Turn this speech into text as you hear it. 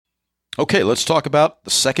Okay, let's talk about the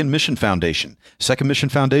Second Mission Foundation. Second Mission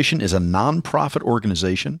Foundation is a nonprofit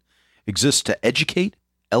organization, exists to educate,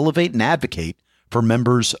 elevate, and advocate for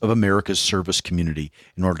members of America's service community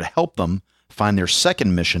in order to help them find their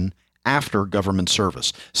second mission after government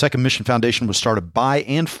service. Second Mission Foundation was started by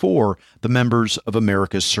and for the members of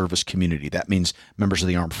America's service community. That means members of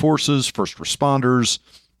the armed forces, first responders,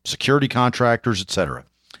 security contractors, etc.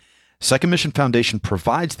 Second Mission Foundation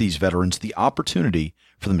provides these veterans the opportunity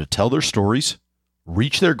for them to tell their stories,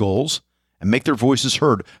 reach their goals, and make their voices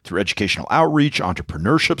heard through educational outreach,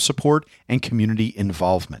 entrepreneurship support, and community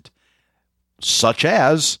involvement, such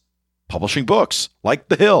as publishing books like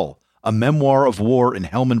The Hill, a memoir of war in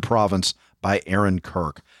Helmand Province by Aaron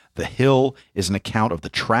Kirk. The Hill is an account of the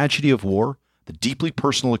tragedy of war, the deeply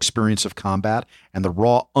personal experience of combat, and the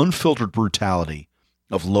raw, unfiltered brutality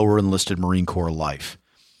of lower enlisted Marine Corps life.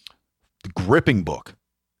 The gripping book,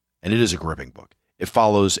 and it is a gripping book. It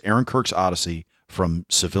follows Aaron Kirk's odyssey from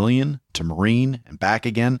civilian to Marine and back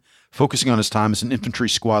again, focusing on his time as an infantry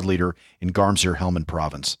squad leader in Garmsir Helmand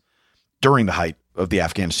Province during the height of the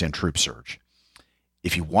Afghanistan troop surge.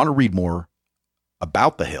 If you want to read more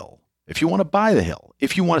about The Hill, if you want to buy The Hill,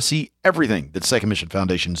 if you want to see everything that Second Mission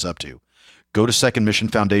Foundation is up to, go to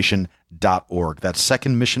secondmissionfoundation.org. That's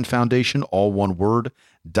Second Mission Foundation, all one word,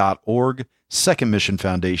 .org,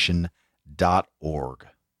 secondmissionfoundation.org.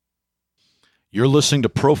 You're listening to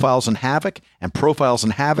Profiles in Havoc, and Profiles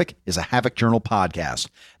in Havoc is a Havoc Journal podcast.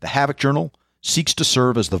 The Havoc Journal seeks to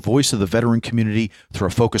serve as the voice of the veteran community through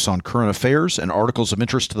a focus on current affairs and articles of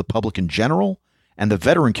interest to the public in general and the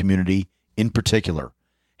veteran community in particular.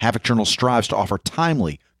 Havoc Journal strives to offer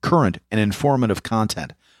timely, current, and informative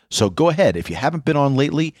content. So go ahead, if you haven't been on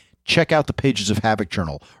lately, check out the pages of Havoc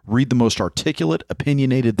Journal. Read the most articulate,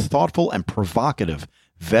 opinionated, thoughtful, and provocative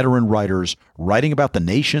veteran writers writing about the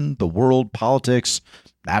nation, the world, politics,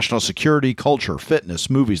 national security, culture,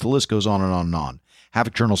 fitness, movies. The list goes on and on and on.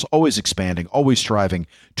 Havoc Journal's always expanding, always striving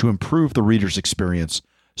to improve the reader's experience.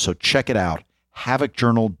 So check it out.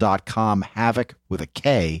 HavocJournal.com, Havoc with a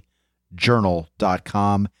K,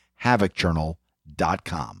 journal.com,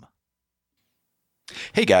 HavocJournal.com.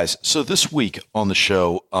 Hey guys, so this week on the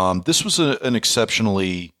show, this was an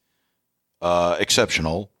exceptional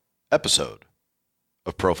episode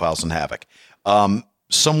of Profiles in Havoc,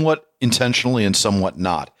 somewhat intentionally and somewhat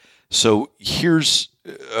not. So here's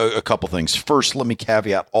a couple things. First, let me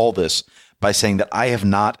caveat all this by saying that I have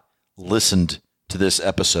not listened to this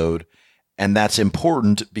episode, and that's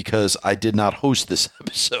important because I did not host this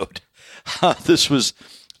episode. This was,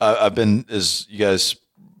 I've been, as you guys,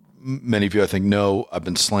 many of you I think know, I've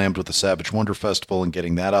been slammed with the Savage Wonder Festival and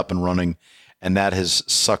getting that up and running, and that has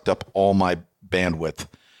sucked up all my bandwidth.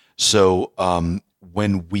 So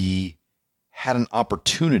when we had an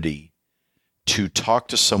opportunity to talk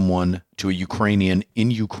to someone, to a Ukrainian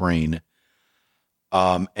in Ukraine,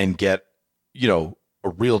 and get, a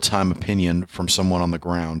real-time opinion from someone on the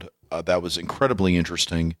ground, that was incredibly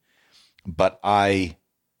interesting, but I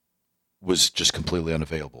was just completely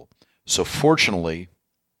unavailable. So fortunately,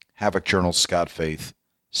 Havoc Journal's Scott Faith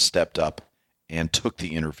stepped up and took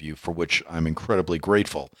the interview, for which I'm incredibly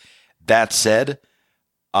grateful. That said,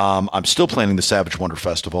 I'm still planning the Savage Wonder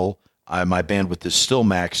Festival. My bandwidth is still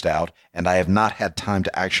maxed out, and I have not had time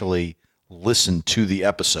to actually listen to the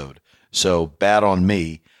episode. So bad on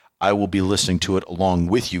me. I will be listening to it along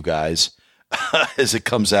with you guys as it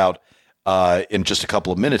comes out in just a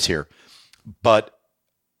couple of minutes here. But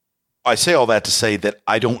I say all that to say that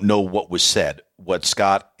I don't know what was said, what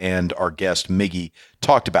Scott and our guest Miggy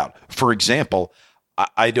talked about. For example,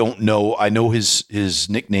 I don't know. I know his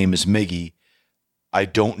nickname is Miggy. I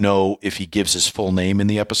don't know if he gives his full name in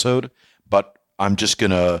the episode, but I'm just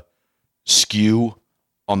going to skew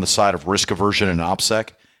on the side of risk aversion and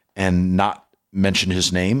OPSEC and not mention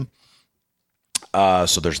his name.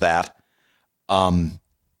 So there's that. And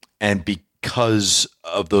because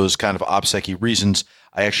of those kind of OPSEC-y reasons,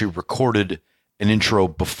 I actually recorded an intro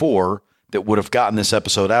before that would have gotten this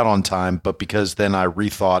episode out on time, but because then I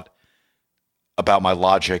rethought about my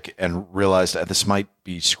logic and realized that this might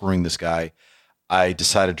be screwing this guy, I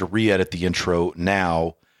decided to re-edit the intro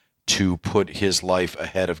now to put his life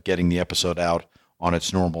ahead of getting the episode out on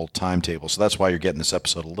its normal timetable. So that's why you're getting this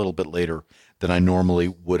episode a little bit later than I normally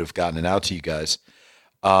would have gotten it out to you guys.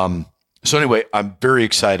 So anyway, I'm very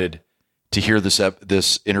excited to hear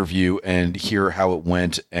this interview and hear how it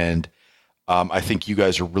went. And I think you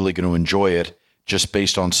guys are really going to enjoy it just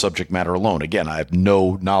based on subject matter alone. Again, I have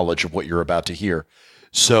no knowledge of what you're about to hear.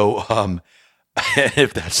 So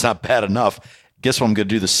if that's not bad enough, guess what I'm going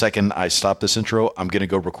to do the second I stop this intro? I'm going to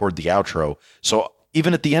go record the outro. So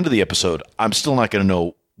even at the end of the episode, I'm still not going to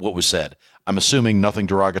know what was said. I'm assuming nothing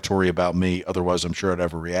derogatory about me. Otherwise, I'm sure I'd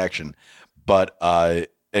have a reaction. But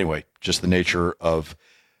anyway, just the nature of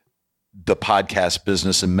the podcast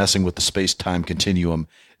business and messing with the space-time continuum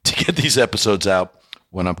to get these episodes out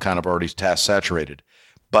when I'm kind of already task saturated.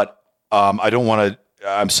 But I don't want to,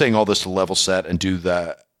 I'm saying all this to level set and do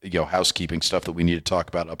the housekeeping stuff that we need to talk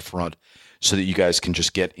about up front so that you guys can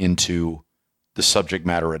just get into the subject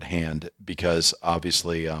matter at hand, because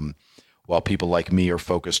obviously while people like me are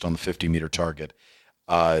focused on the 50-meter target,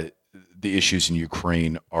 the issues in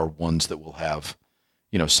Ukraine are ones that will have,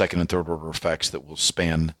 second and third order effects that will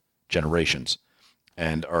span generations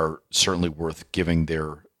and are certainly worth giving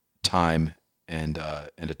their time and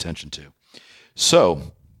attention to.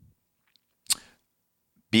 So,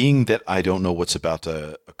 being that I don't know what's about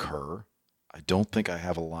to occur, I don't think I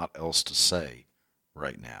have a lot else to say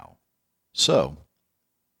right now. So,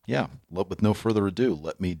 yeah, with no further ado,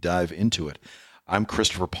 let me dive into it. I'm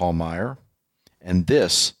Christopher Paul Meyer, and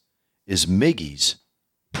this is Miggy's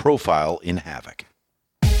Profile in Havoc.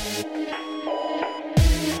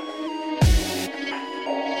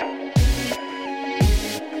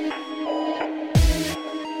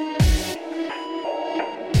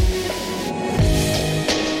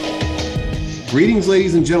 Greetings,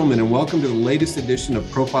 ladies and gentlemen, and welcome to the latest edition of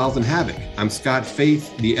Profiles in Havoc. I'm Scott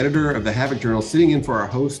Faith, the editor of the Havoc Journal, sitting in for our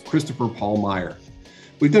host, Christopher Paul Meyer.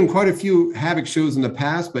 We've done quite a few Havoc shows in the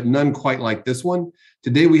past, but none quite like this one.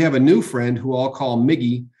 Today, we have a new friend who I'll call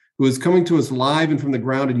Miggy, who is coming to us live and from the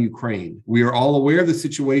ground in Ukraine. We are all aware of the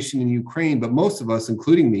situation in Ukraine, but most of us,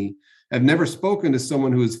 including me, have never spoken to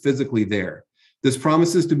someone who is physically there. This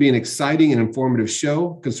promises to be an exciting and informative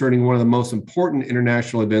show concerning one of the most important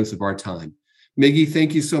international events of our time. Miggy,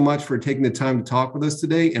 thank you so much for taking the time to talk with us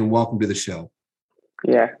today, and welcome to the show.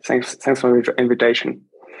 Yeah, thanks for the invitation.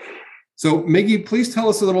 So, Miggy, please tell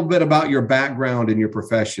us a little bit about your background and your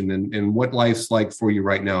profession and what life's like for you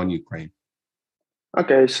right now in Ukraine.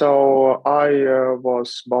 Okay, so I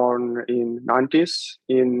was born in 90s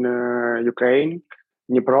in Ukraine.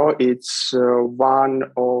 Dnipro, it's one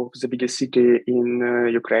of the biggest city in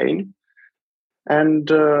Ukraine. And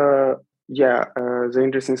the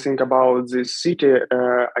interesting thing about this city,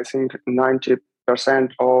 I think 90%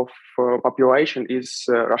 of population is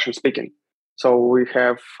Russian speaking. So we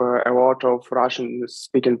have a lot of Russian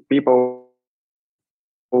speaking people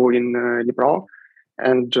in Dnipro.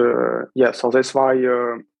 And so that's why we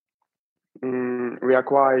are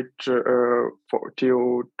quite,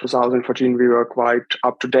 till 2014, we were quite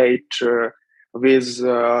up to date with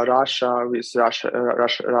Russia, with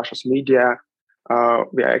Russia's media.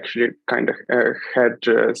 We actually kind of had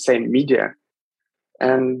same media,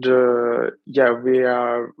 and we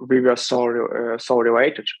were so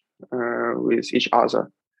related with each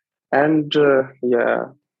other. And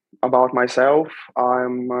about myself,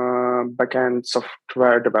 I'm a backend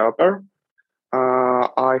software developer.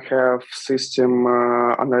 I have system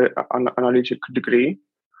analytic degree.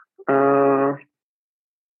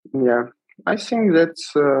 I think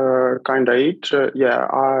that's kind of it.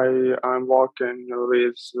 I'm working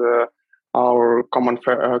with our common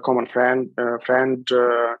friend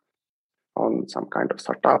on some kind of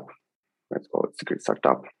startup. Let's call it secret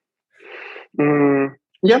startup. I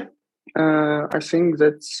think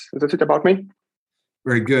that's it about me.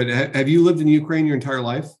 Very good. Have you lived in Ukraine your entire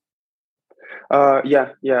life? I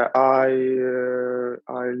live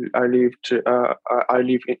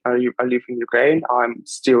in Ukraine. I'm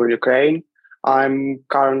still in Ukraine. I'm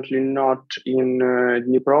currently not in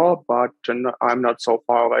Dnipro, but I'm not so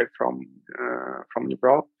far away from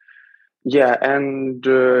Dnipro. Yeah, and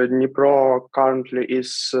Dnipro currently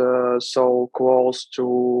is so close to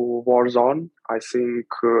war zone. I think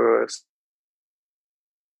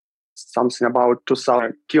something about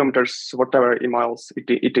 2,000 kilometers, whatever in miles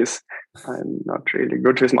it is. I'm not really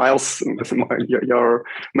good with miles, your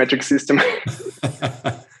metric system.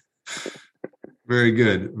 Very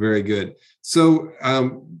good, very good. So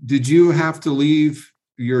did you have to leave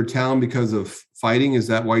your town because of fighting? Is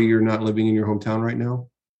that why you're not living in your hometown right now?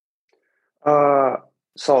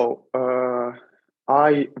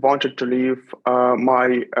 I wanted to leave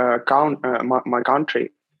my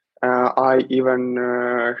country. I even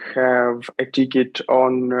have a ticket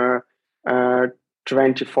on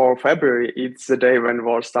 24 February. It's the day when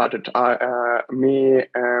war started. Me,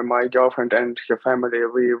 my girlfriend, and her family,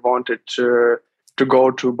 we wanted to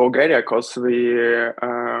go to Bulgaria because we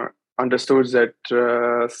understood that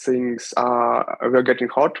things were getting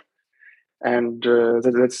hot. And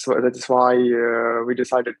that's why we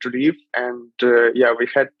decided to leave. And we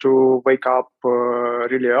had to wake up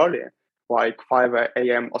really early, like 5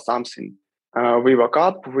 a.m. or something. We woke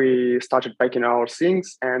up, we started packing our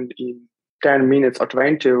things, and in 10 minutes or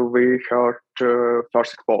 20, we heard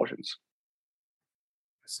first explosions.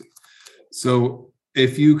 I see. So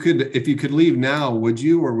if you could leave now, would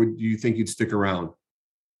you, or would you think you'd stick around?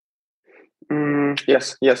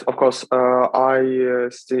 Yes, of course. I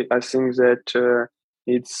think that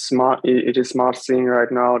it's smart. It is smart thing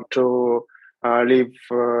right now to leave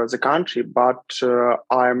the country, but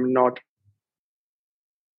I'm not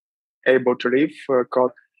able to leave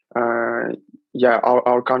because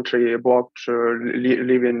our country blocked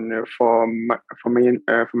living for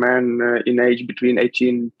men in age between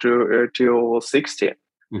 18 to till 60.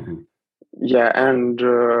 Mm-hmm. Yeah, and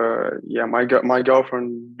my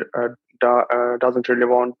girlfriend doesn't really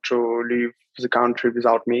want to leave the country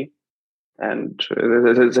without me, and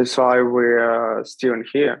that's why we're still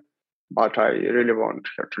here. But I really want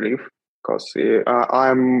her to leave because we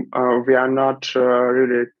are not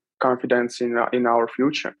really confident in our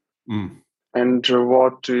future and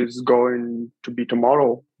what is going to be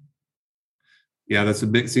tomorrow. Yeah,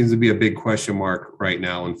 seems to be a big question mark right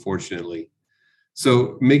now, unfortunately.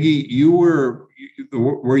 So, Miggy,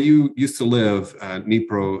 where you used to live,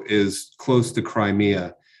 Dnipro, is close to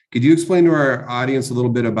Crimea. Could you explain to our audience a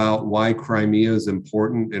little bit about why Crimea is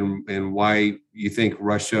important and why you think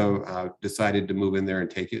Russia decided to move in there and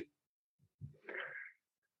take it?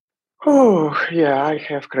 Oh, yeah, I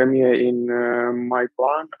have Crimea in my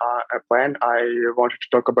plan. I wanted to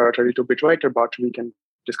talk about a little bit later, but we can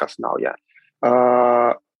discuss now, yeah.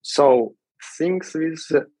 So things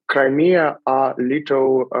with Crimea are a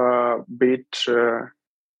little bit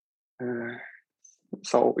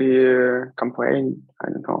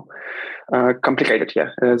complicated. Yeah,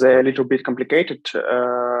 they're a little bit complicated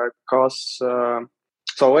because.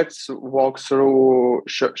 So let's walk through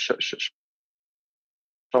short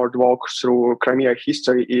walk through Crimea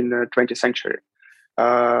history in 20th century.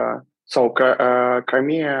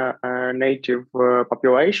 Crimea native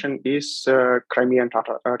population is Crimean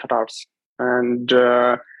Tatars, and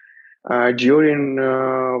during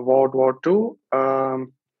World War II,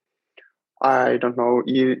 I don't know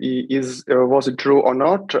was it true or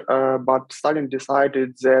not, but Stalin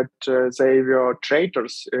decided that they were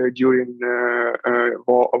traitors during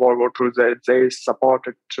World War II, that they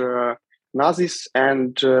supported Nazis,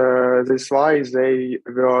 and this is why they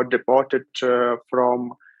were deported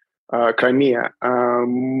from Crimea.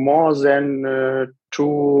 More than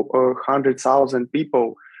 200,000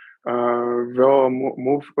 people were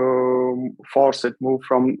forced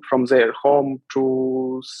from their home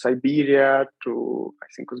to Siberia, to I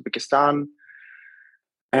think Uzbekistan,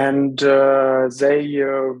 and they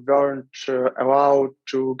weren't allowed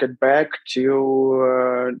to get back till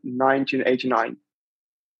 1989.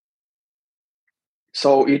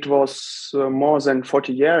 So it was more than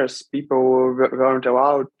 40 years. People weren't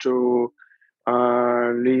allowed to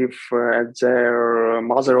live at their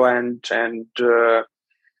motherland, and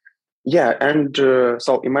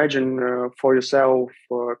so imagine for yourself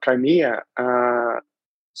Crimea.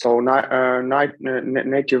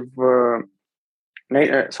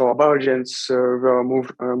 Native Aborigines were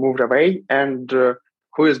moved away, and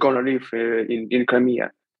who is going to live in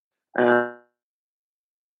Crimea?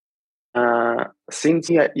 Since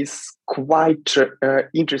here is quite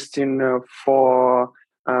interesting for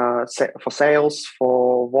sales,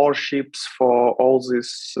 for warships, for all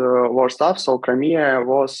this war stuff. So Crimea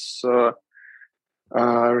was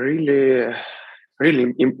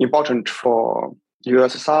really important for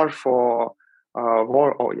USSR, for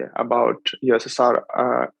war. Oh yeah, about USSR.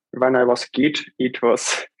 When I was a kid, it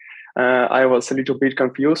was. I was a little bit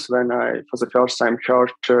confused when I, for the first time,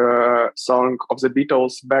 heard song of the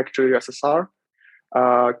Beatles "Back to USSR,"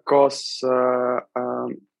 because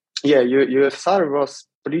USSR was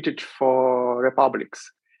split for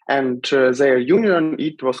republics, and their union,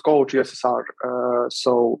 it was called USSR,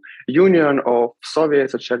 so Union of Soviet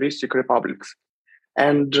Socialistic Republics.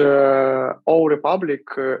 And all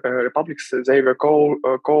republics, they were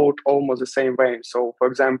called almost the same way. So, for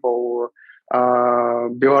example,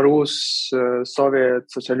 Belarus,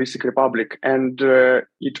 Soviet Socialistic Republic, and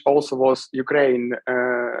it also was Ukraine,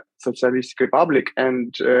 Socialistic Republic,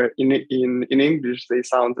 and in English they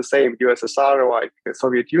sound the same: USSR, like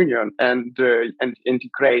Soviet Union, and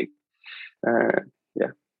Ukraine.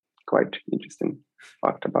 Quite interesting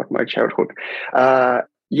fact about my childhood.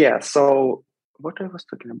 So what I was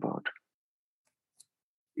talking about?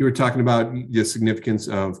 You were talking about the significance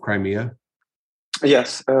of Crimea.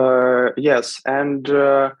 Yes, and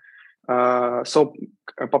so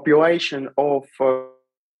population of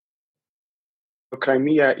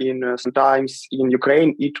Crimea in sometimes in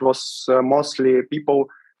Ukraine, it was mostly people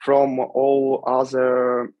from all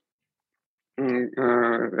other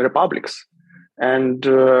republics. And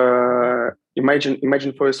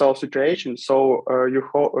imagine for yourself situation. So your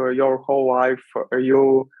whole life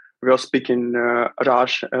you were speaking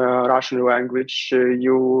Russian language.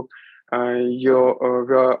 You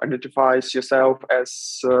identifies yourself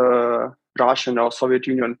as Russian or Soviet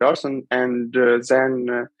Union person, and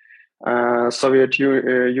then Soviet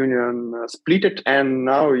Union split it, and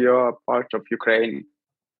now you're part of Ukraine.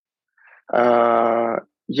 And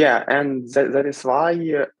that is why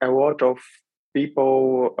a lot of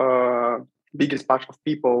people, biggest part of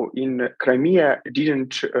people in Crimea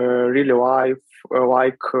didn't really like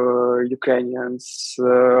Ukrainians,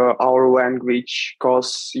 our language,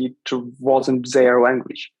 because it wasn't their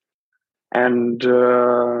language. And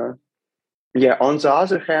on the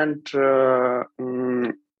other hand,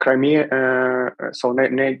 Crimea,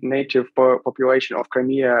 native population of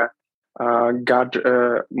Crimea got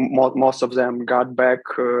most of them got back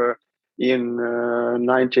in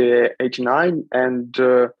 1989, and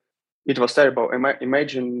it was terrible.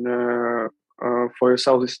 Imagine for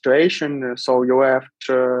yourself the situation. So you left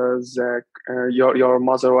your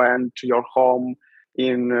motherland, your home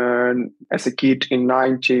in as a kid in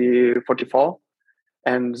 1944,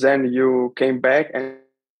 and then you came back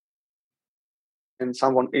and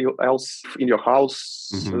someone else in your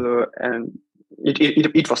house, and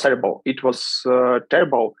it was terrible. It was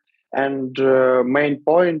terrible. And main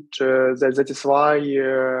point that is why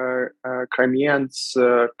Crimeans,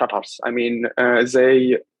 Tatars,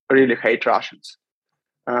 they really hate Russians.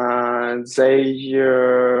 They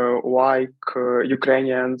like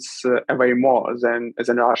Ukrainians way more than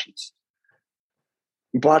Russians.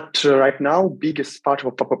 But right now, biggest part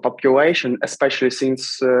of population, especially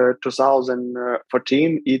since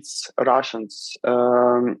 2014, it's Russians.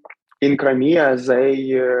 In Crimea,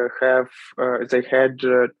 they had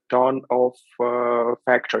a ton of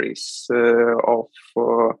factories of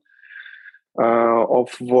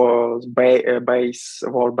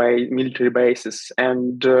military bases,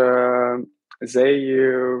 and they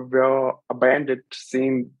were abandoned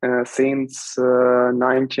since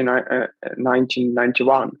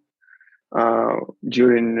 1991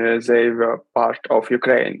 during they were part of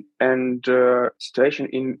Ukraine. And situation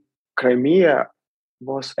in Crimea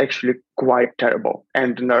was actually quite terrible,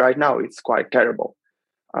 and right now it's quite terrible.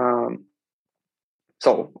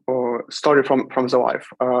 Story from the life.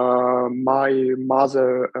 My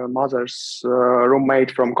mother's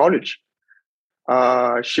roommate from college.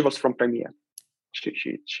 She was from Crimea.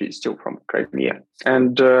 She's still from Crimea,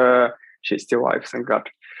 and she's still alive, thank God.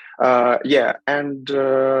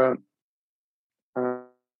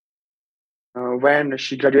 When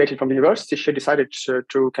she graduated from the university, she decided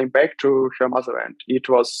to come back to her motherland. It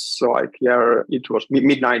was it was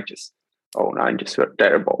mid-90s. Oh, 90s were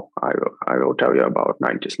terrible. I will tell you about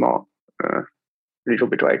 90s more a little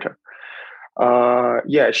bit later.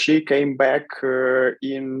 She came back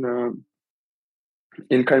in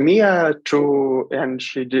Crimea and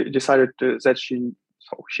she decided that she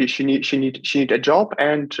need a job,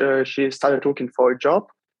 and she started looking for a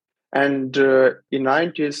job. And in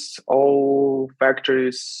 90s, all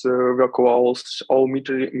factories were closed, all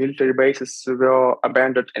military bases were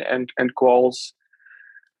abandoned and closed.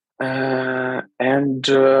 And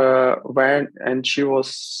she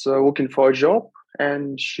was looking for a job,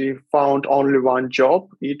 and she found only one job.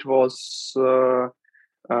 It was a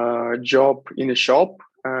job in a shop.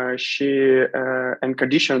 And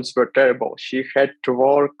conditions were terrible. She had to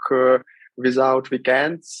work without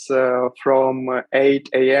weekends from 8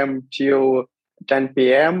 a.m. till 10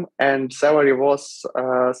 p.m. and salary was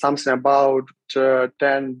something about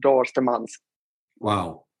 $10 a month.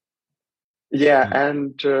 Wow. Yeah,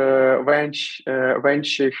 and when she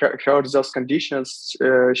heard those conditions,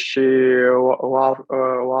 she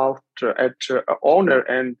laughed at owner,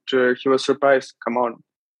 and he was surprised. Come on,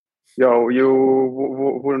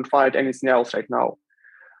 you wouldn't find anything else right now,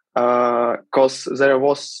 because there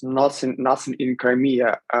was nothing in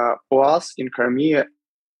Crimea. Plus, in Crimea,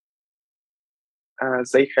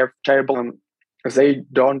 they have terrible. They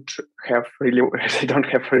don't have really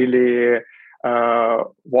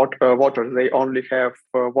water. They only have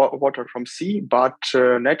water from sea, but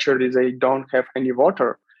naturally they don't have any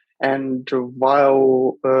water. And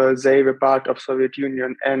while they were part of Soviet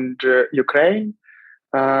Union and Ukraine,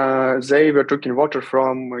 they were taking water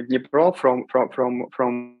from Dnipro, from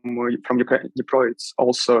Ukraine. Dnipro, it's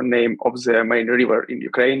also name of the main river in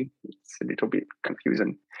Ukraine. It's a little bit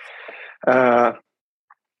confusing.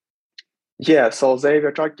 So they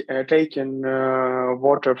were taking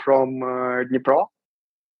water from Dnipro,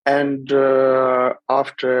 and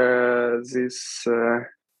after this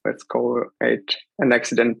let's call it an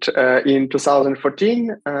accident. In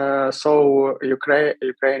 2014, so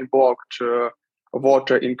Ukraine blocked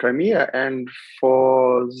water in Crimea, and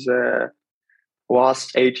for the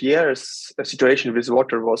last 8 years, the situation with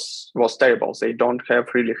water was terrible. They don't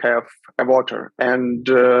really have a water, and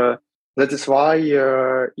that is why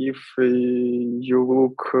if you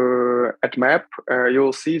look at map, you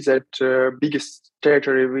will see that biggest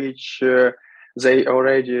territory which they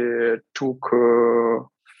already took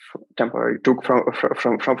temporarily took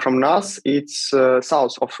from us. It's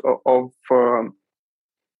south of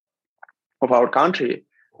our country,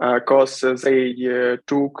 because they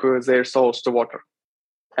took their source to water.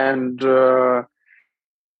 And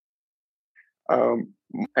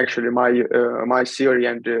actually, my theory,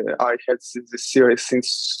 and I had this theory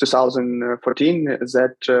since 2014,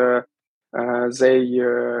 that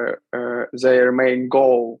their main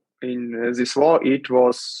goal in this war, it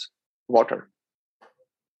was water.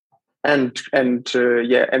 And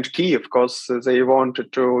Kiev, because they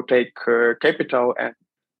wanted to take capital and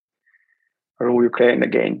rule Ukraine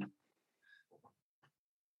again.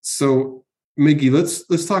 So, Miggy,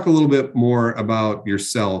 let's talk a little bit more about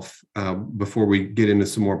yourself before we get into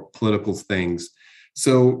some more political things.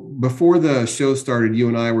 So, before the show started, you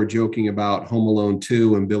and I were joking about Home Alone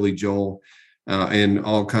 2 and Billy Joel and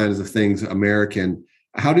all kinds of things American.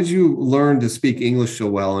 How did you learn to speak English so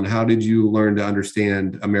well, and how did you learn to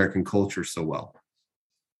understand American culture so well?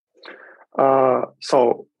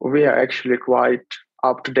 So we are actually quite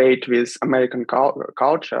up to date with American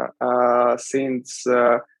culture since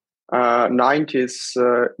 90s.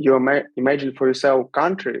 You imagine for yourself a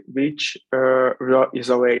country which were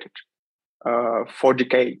isolated for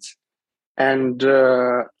decades, and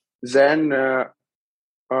then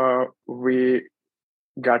we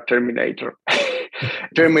got Terminator.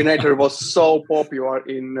 Terminator was so popular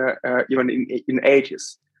in even in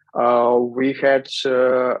 80s. We had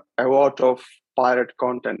a lot of pirate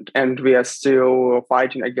content, and we are still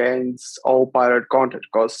fighting against all pirate content,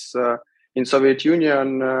 because in Soviet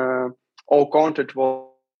Union all content was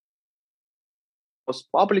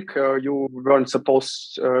public. You weren't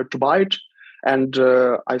supposed to buy it. And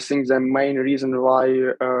I think the main reason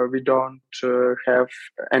why we don't have,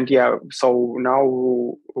 and so now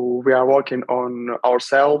we are working on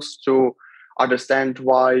ourselves to understand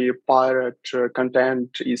why pirate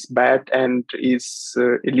content is bad and is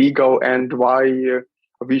illegal, and why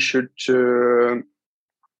we should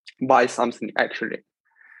buy something actually.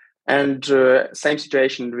 And same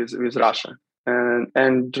situation with Russia.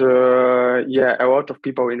 And a lot of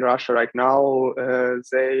people in Russia right now,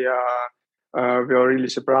 they were really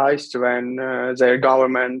surprised when their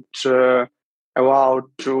government allowed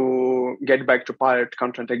to get back to pirate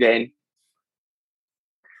content again.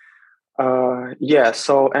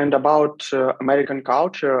 And about American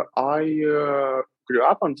culture, I grew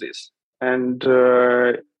up on this. And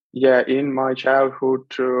in my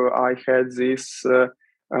childhood, I had this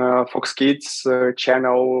Fox Kids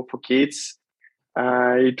channel for kids.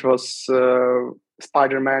 It was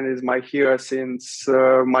Spider-Man is my hero since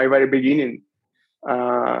my very beginning.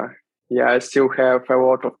 I still have a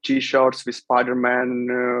lot of T-shirts with Spider-Man.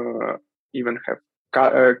 Even have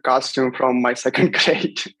costume from my second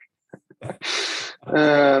grade.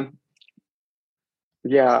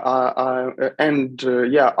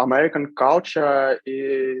 American culture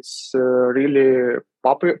is really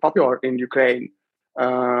popular in Ukraine,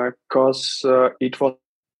 because it was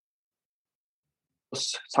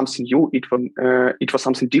something new. It was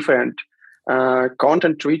something different.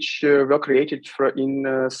 Content which were created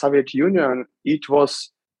in Soviet Union, it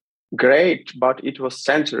was great, but it was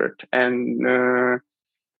censored, and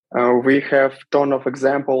we have ton of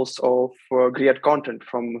examples of great content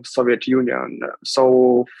from Soviet Union.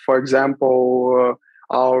 So, for example,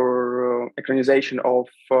 our electronization of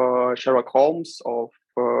Sherlock Holmes, of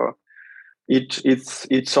it's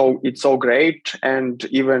so great, and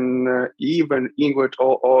even Ingrid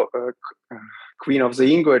or Queen of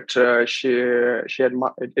the Ingrid, she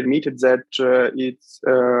admitted that it's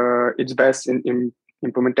best in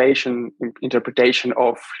interpretation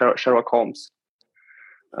of Sherlock Holmes.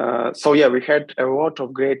 We had a lot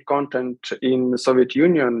of great content in the Soviet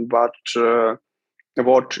Union, but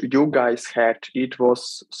what you guys had, it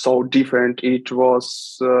was so different. It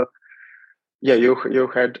was you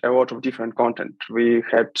had a lot of different content. We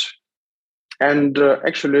had, and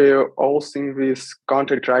actually also with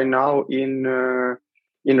content right now in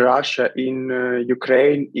Russia, in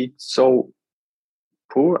Ukraine, it's so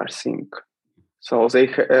poor, I think. So they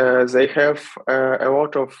have a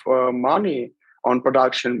lot of money on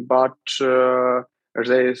production, but their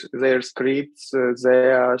scripts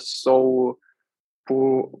they are so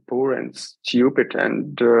poor and stupid,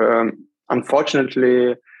 and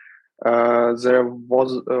unfortunately, there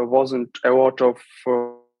wasn't a lot of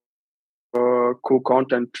cool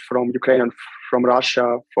content from Ukraine and from Russia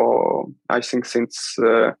for, I think, since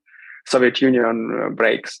Soviet Union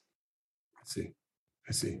breaks.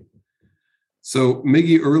 I see. So,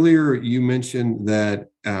 Miggy, earlier you mentioned that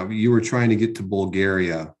you were trying to get to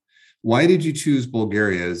Bulgaria. Why did you choose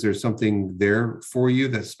Bulgaria? Is there something there for you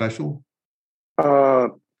that's special?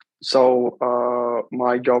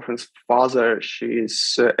 My girlfriend's father, she's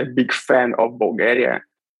a big fan of Bulgaria.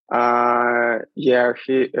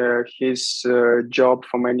 His job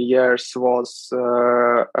for many years was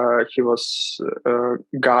he was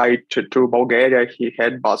guide to Bulgaria. He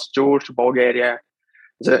had bus tour to Bulgaria,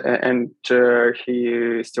 and he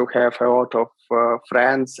still have a lot of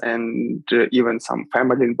friends and even some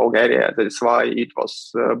family in Bulgaria. That's why it was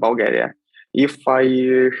Bulgaria. If I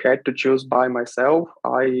had to choose by myself,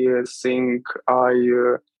 I think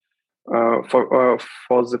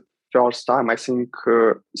for the first time, I think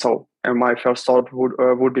my first thought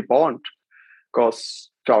would be Poland, because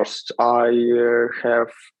first I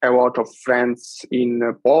have a lot of friends in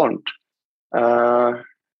Poland.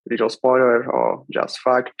 Little spoiler or just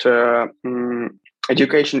fact: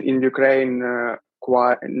 education in Ukraine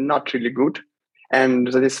quite not really good, and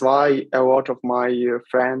that is why a lot of my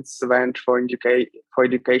friends went for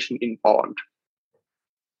education in Poland.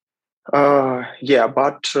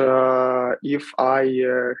 But if I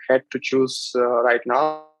had to choose right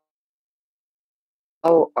now,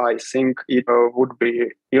 I think it would be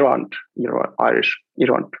Ireland.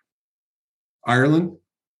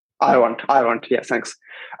 Ireland. Yeah, thanks.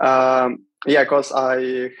 Because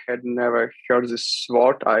I had never heard this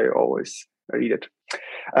word. I always read it.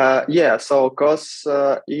 Because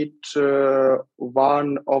it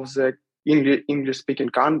one of the English-speaking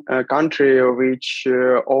country which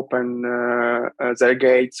open their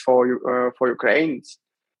gates for Ukrainians,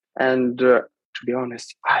 and to be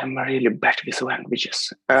honest, I'm really bad with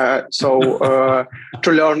languages. To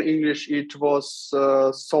learn English, it was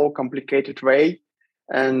so complicated way,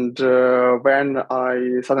 and when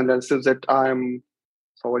I suddenly understood that I'm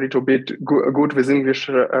so a little bit good with English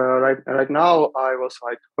right now, I was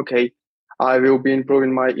like, okay, I will be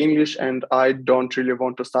improving my English, and I don't really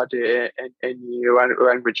want to study any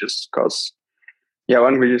languages, because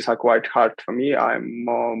languages are quite hard for me. I'm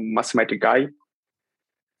a mathematic guy.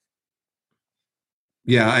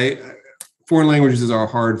 Foreign languages are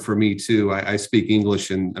hard for me too. I speak English,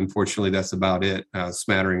 and unfortunately, that's about it. A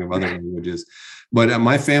smattering of other languages. But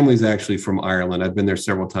my family's actually from Ireland. I've been there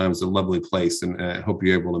several times. It's a lovely place, and I hope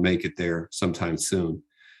you're able to make it there sometime soon.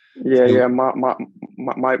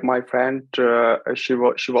 My friend, she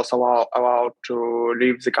was allowed to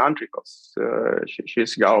leave the country because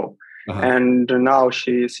she's a girl, and now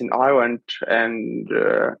she's in Ireland, and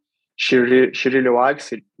she really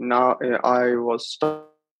likes it. Now I was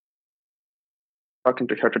talking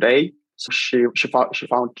to her today, so she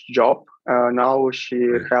found a job. Now she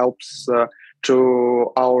helps to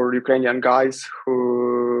our Ukrainian guys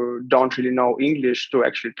who don't really know English to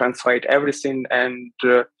actually translate everything and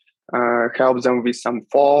help them with some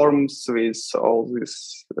forms, with all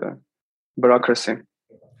this bureaucracy.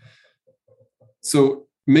 So,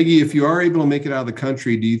 Miggy, if you are able to make it out of the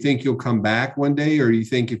country, do you think you'll come back one day, or do you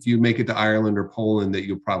think if you make it to Ireland or Poland that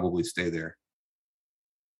you'll probably stay there?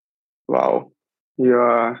 Wow.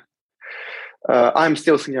 Yeah. I'm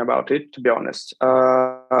still thinking about it, to be honest.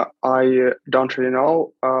 I don't really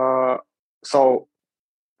know.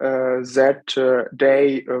 That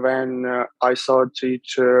day when I thought it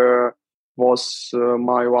was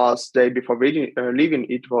my last day before leaving,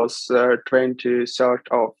 it was 23rd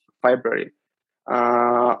of February.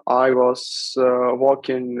 I was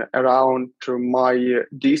walking around to my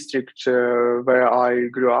district where I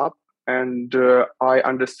grew up, and I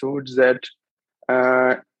understood that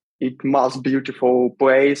it most beautiful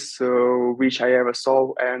place which I ever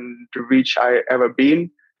saw and which I ever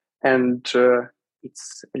been, and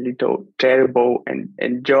it's a little terrible and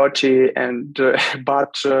dirty, and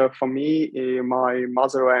but for me, my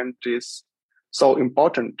motherland is so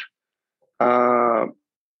important.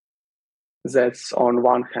 That's on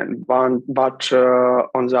one hand, but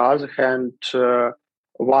on the other hand,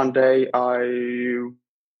 one day I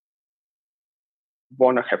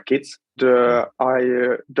want to have kids.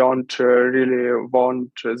 I don't really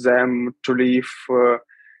want them to live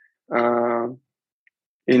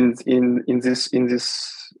in this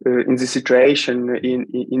situation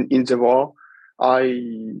in the war.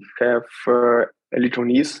 I have a little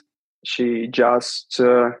niece. She just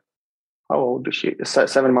how old is she?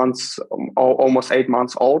 7 months, almost 8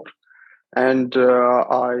 months old. And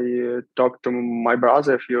I talked to my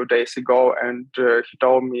brother a few days ago, and he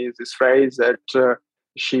told me this phrase that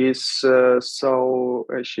she's so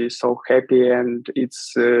happy, and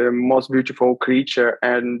it's the most beautiful creature,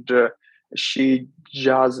 and she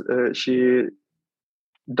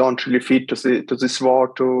don't really fit to this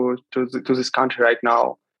world, to this country right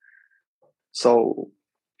now. So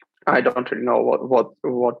I don't really know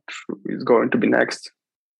what is going to be next.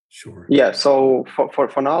 Sure. Yeah. So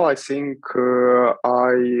for now, I think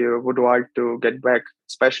I would like to get back,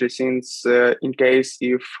 especially since in case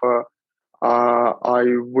if I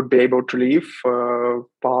would be able to leave,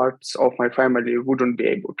 parts of my family wouldn't be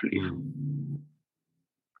able to leave.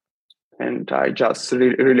 And I just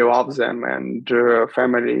really love them, and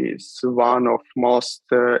family is one of most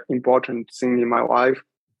important thing in my life. Of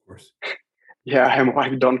course. Yeah, I'm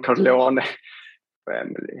like Don Corleone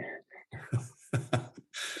family.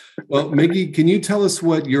 Well, Miggy, can you tell us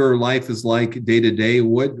what your life is like day to day?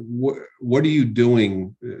 What are you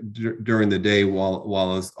doing during the day while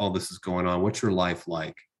all this is going on? What's your life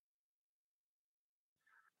like?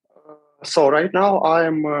 So right now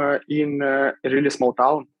I'm in a really small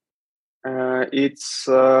town. I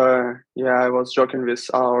was joking with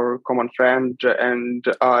our common friend, and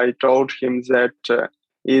I told him that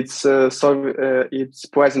it's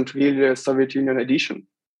Pleasantville Soviet Union edition.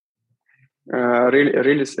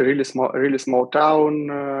 Really small town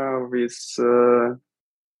with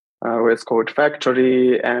let's call it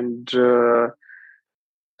factory, and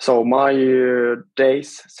so my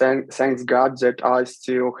days, thanks God that I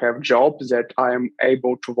still have job, that I am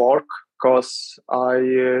able to work, because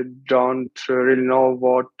I don't really know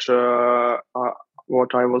what I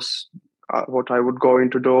would going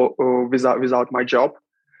to do without my job.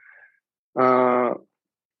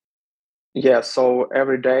 So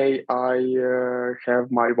every day I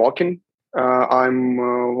have my walking. I'm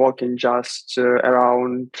walking just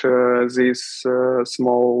around this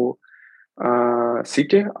small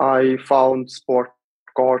city. I found sport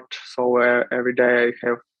court, so every day I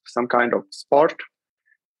have some kind of sport,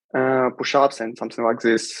 push-ups and something like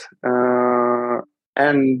this.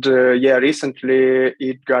 Recently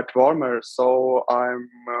it got warmer, so I'm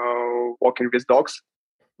walking with dogs.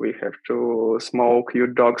 We have two small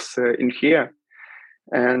cute dogs in here,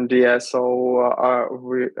 and I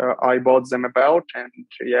bought them about, and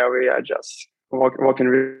we are just walking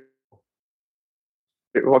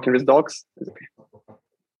with dogs.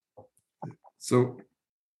 So,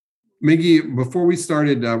 Miggy, before we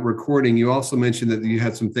started recording, you also mentioned that you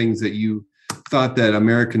had some things that you thought that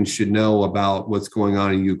Americans should know about what's going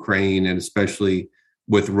on in Ukraine, and especially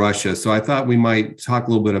with Russia. So I thought we might talk a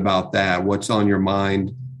little bit about that. What's on your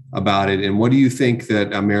mind about it, and what do you think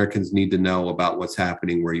that Americans need to know about what's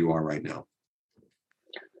happening where you are right now?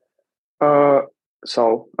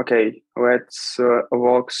 Let's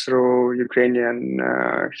walk through Ukrainian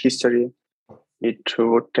history. It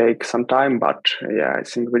would take some time, but I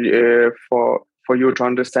think for you to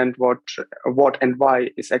understand what and why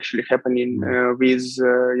is actually happening with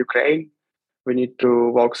Ukraine, we need to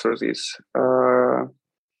walk through this.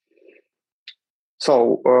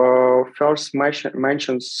 First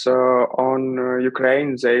mentions on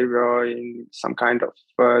Ukraine, they were in some kind of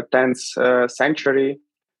 10th century.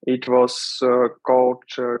 It was called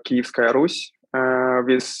Kievskaya Rus,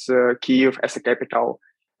 with Kiev as a capital.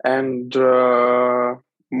 And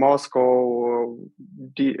Moscow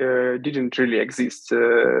didn't really exist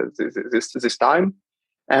this time.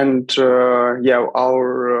 And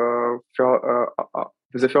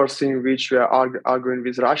the first thing which we are arguing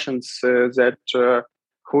with Russians that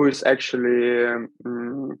who is actually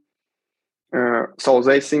so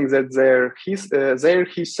they think that their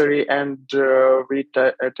history, and we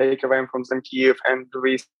take away from them Kiev, and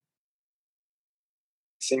we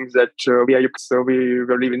think that we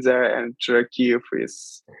were living there, and Kiev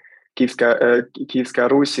is Kievska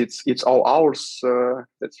Rus. It's all ours.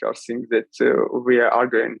 That's the first thing that we are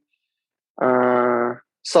arguing.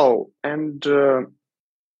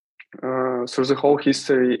 Through the whole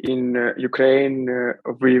history in Ukraine,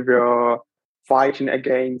 we were fighting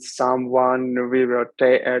against someone, we were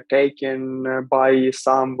taken by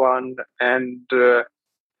someone, and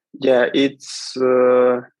it's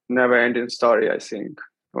never-ending story, I think.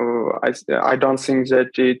 I don't think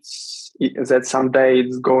that that someday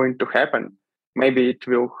it's going to happen. Maybe it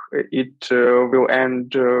will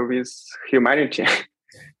end with humanity.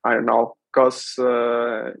 I don't know. Because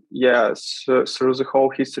through the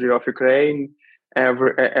whole history of Ukraine,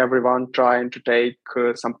 everyone trying to take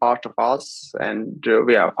some part of us, and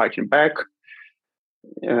we are fighting back.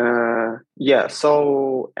 And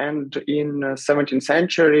in 17th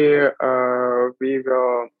century, we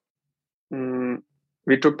were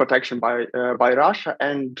we took protection by Russia,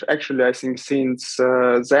 and actually, I think since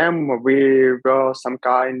them we were some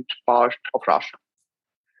kind part of Russia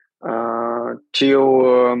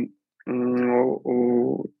till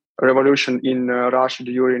revolution in Russia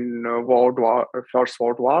during First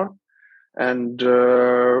World War, and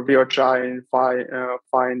we are trying fight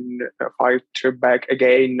back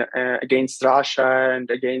again against Russia and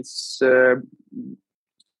against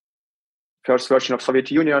first version of Soviet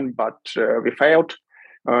Union, but we failed.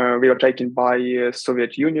 We were taken by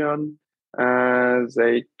Soviet Union.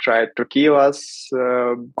 They tried to kill us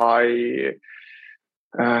by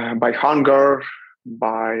hunger,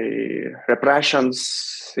 by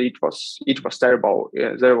repressions. It was terrible.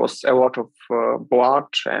 There was a lot of blood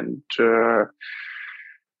and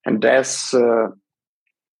death.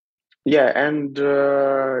 And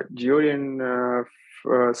during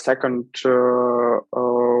Second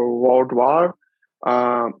World War,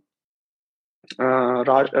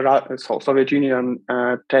 Soviet Union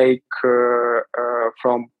take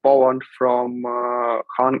from Poland, from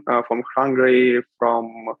Hungary,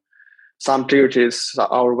 from some territories,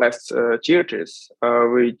 our West territories,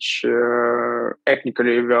 which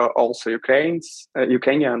ethnically were also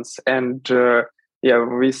Ukrainians, and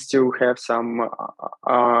we still have some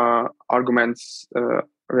arguments.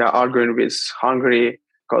 We are arguing with Hungary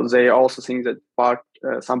because they also think that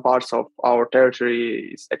some parts of our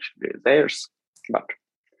territory is actually theirs, but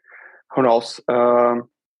who knows?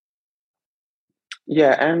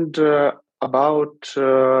 And about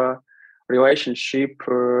relationship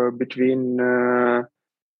between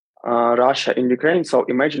Russia and Ukraine. So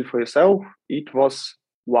imagine for yourself, it was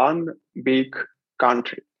one big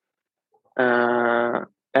country,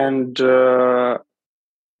 and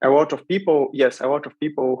a lot of people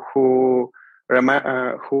who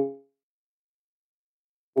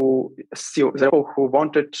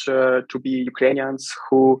wanted to be Ukrainians,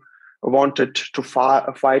 who wanted to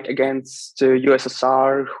fight against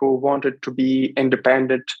USSR, who wanted to be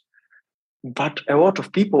independent. But a lot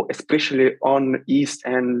of people, especially on East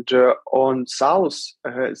and on South,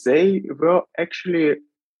 they were actually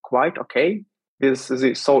quite okay with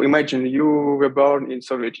this. So imagine you were born in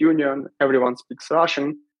Soviet Union, everyone speaks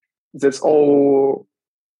Russian. That's all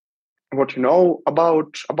what you know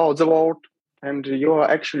about the world, and you are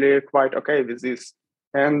actually quite okay with this.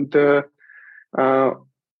 And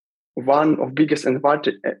one of biggest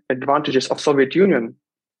advantages of Soviet Union,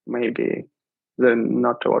 maybe there are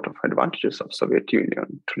not a lot of advantages of Soviet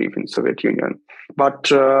Union to live in Soviet Union, but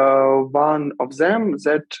one of them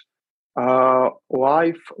that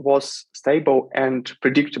life was stable and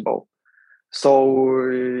predictable. So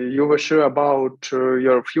you were sure about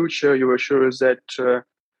your future. You were sure that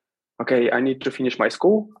okay, I need to finish my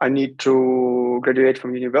school. I need to graduate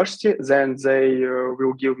from university. Then they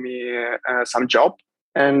will give me some job,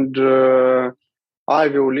 and I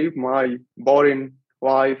will live my boring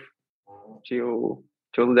life till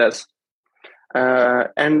death.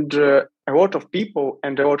 And a lot of people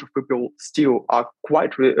still are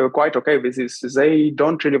quite okay with this. They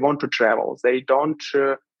don't really want to travel. They don't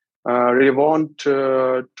really want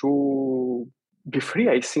to be free.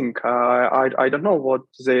 I think I don't know what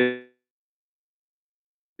they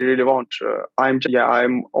really want.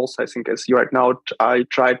 I'm also, I think, as you right now, I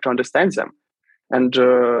try to understand them. And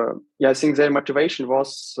I think their motivation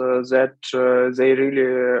was that they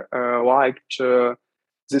really liked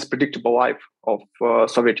this predictable life of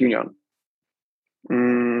Soviet Union.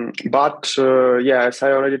 But as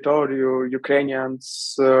I already told you,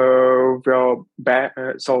 Ukrainians were banned.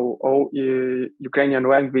 So all Ukrainian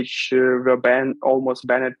language were almost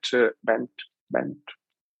banned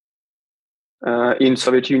in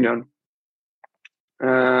Soviet Union.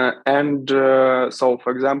 So,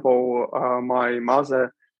 for example, my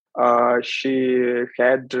mother, she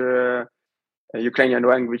had Ukrainian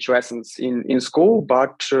language lessons in school,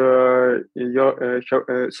 but so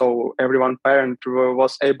everyone parent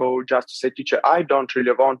was able just to say, teacher, I don't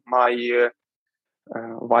really want my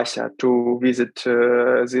Vasya to visit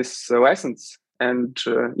these lessons, and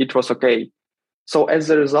it was okay. So as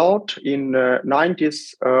a result, in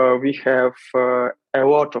 90s, we have a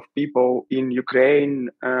lot of people in Ukraine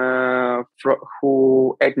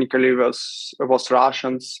who ethnically was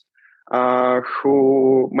Russians,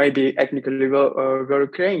 who maybe ethnically were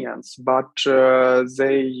Ukrainians, but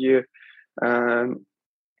they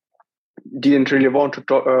didn't really want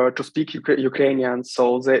to speak Ukrainian.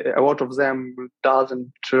 So a lot of them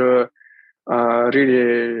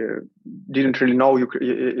didn't really know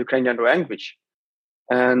Ukrainian language.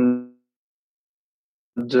 And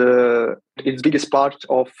its biggest part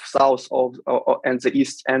of South and the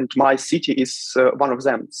East, and my city is one of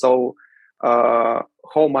them. So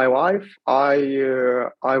All my life, I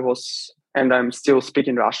was and I'm still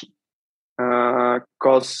speaking Russian,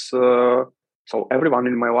 because so everyone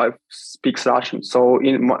in my life speaks Russian. So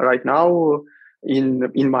right now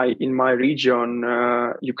in my region,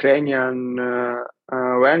 Ukrainian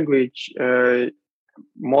language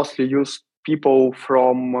mostly used people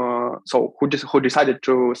from who decided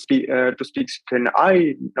to speak Ukrainian.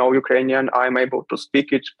 I know Ukrainian. I'm able to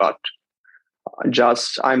speak it, but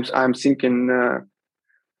just I'm thinking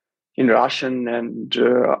in Russian, and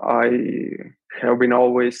I have been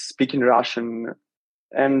always speaking Russian.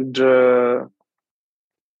 And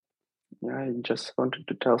I just wanted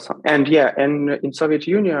to tell some. And and in Soviet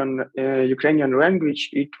Union, Ukrainian language,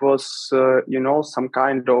 it was some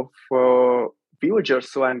kind of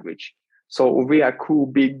villagers language. So we are cool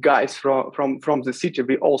big guys from the city.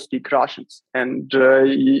 We all speak Russians, and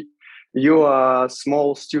you are a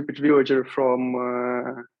small stupid villager from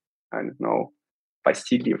I don't know,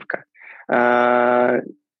 Vasilievka,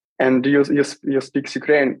 and you speak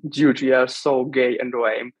Ukrainian. Dude, you are so gay and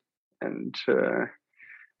lame, and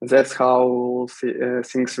that's how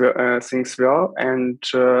things were, and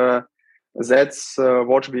that's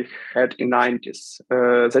what we had in 90s.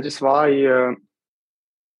 That is why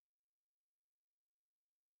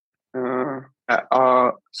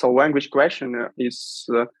so language question is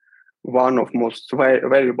one of most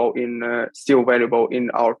valuable still valuable in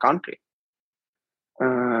our country.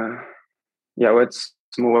 Let's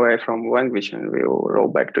move away from language and we'll roll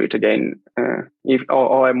back to it again.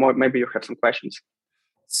 Maybe you have some questions.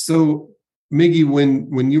 So, Miggy,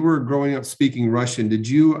 when you were growing up speaking Russian, did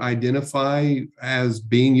you identify as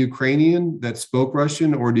being Ukrainian that spoke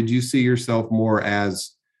Russian, or did you see yourself more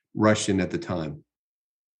as Russian at the time?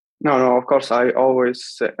 No, of course, I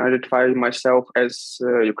always identify myself as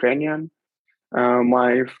Ukrainian.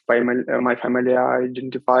 My family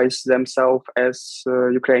identifies themselves as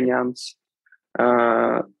Ukrainians.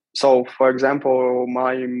 So, for example,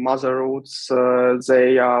 my mother roots,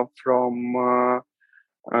 they are from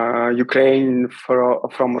Ukraine,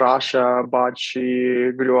 from Russia, but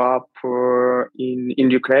she grew up in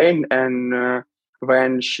Ukraine, and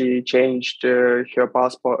when she changed her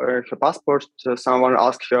passport, someone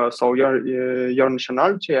asked her, "So your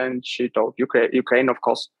nationality?" And she told Ukraine, of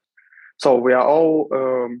course. So we are all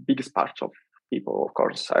biggest part of people, of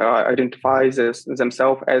course, identify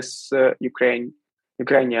themselves as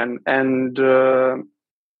Ukrainian, and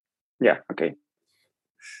okay.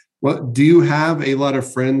 Well, do you have a lot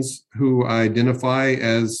of friends who identify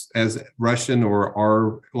as Russian or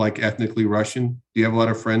are like ethnically Russian? Do you have a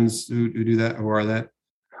lot of friends who do that, who are that?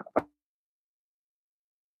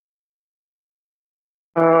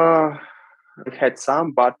 We had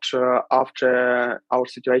some, but after our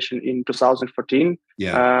situation in 2014,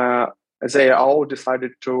 they all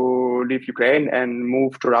decided to leave Ukraine and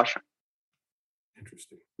move to Russia.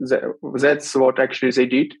 Interesting. That's what actually they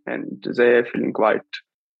did, and they're feeling quite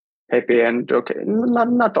happy and okay.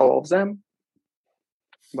 Not all of them,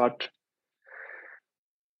 but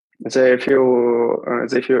they feel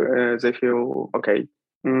okay.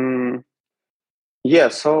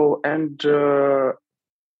 So and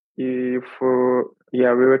if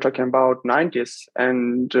we were talking about 90s,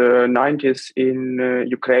 and 90s in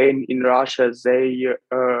Ukraine, in Russia, they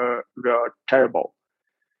were terrible.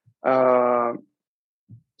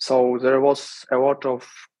 So there was a lot of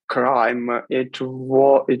crime. It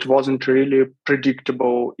wasn't really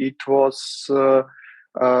predictable. It was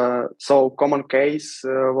so common case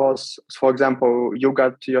was, for example, you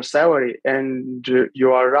got your salary and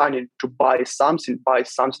you are running to buy something,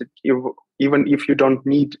 even if you don't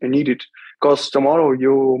need it, because tomorrow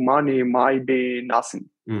your money might be nothing.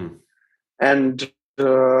 And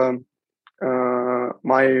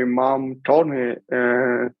my mom told me,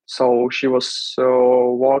 so she was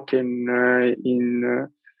working in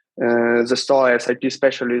the store as IT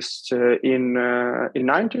specialist in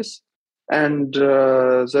 90s, and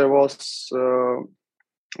there was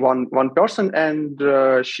one person, and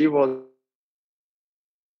she was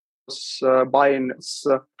buying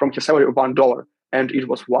from her salary $1, and it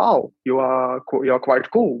was, wow, you are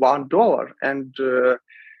quite cool, $1, and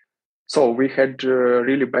so we had a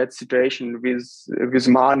really bad situation with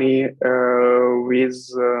money,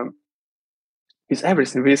 with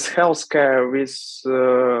everything, with healthcare,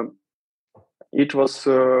 it was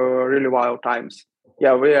really wild times. We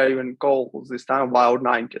are even called this time wild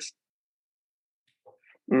 90s.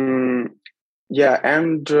 And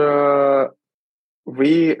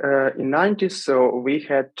we in 90s, so we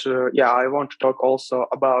had I want to talk also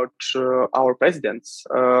about our presidents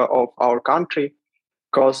of our country,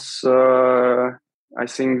 because I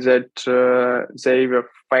think that they were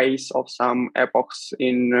phase of some epochs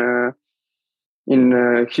in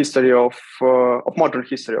history of modern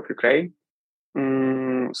history of Ukraine.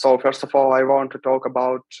 So first of all, I want to talk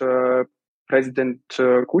about President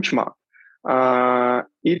Kuchma.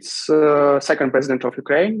 It's second president of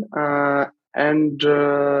Ukraine, and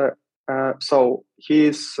so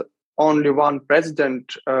he's only one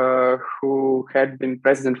president who had been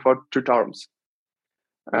president for 2 terms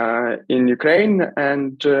in Ukraine,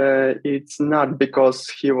 and it's not because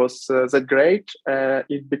he was that great.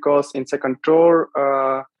 It's because in second tour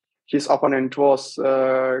his opponent was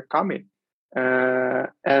Kami.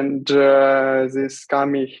 And this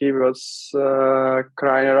Kami, he was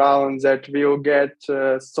crying around that we'll get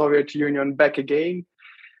Soviet Union back again.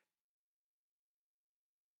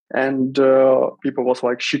 And people was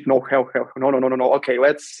like, shit, no, hell, no. Okay,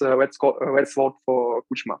 let's vote for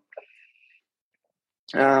Kuchma.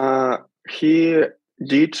 He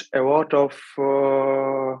did a lot of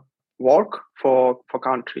work for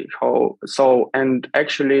country. And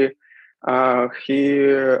actually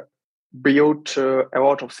he built a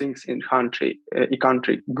lot of things in country,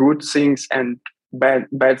 good things and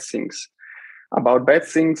bad things. About bad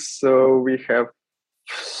things, we have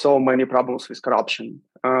so many problems with corruption.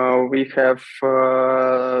 We have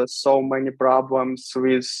so many problems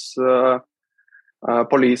with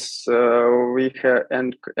police. We have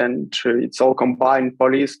and it's all combined: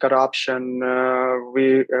 police, corruption.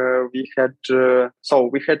 We had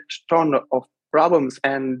ton of problems,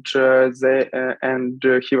 and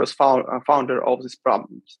he was founder of these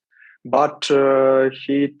problems. But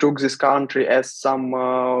he took this country as some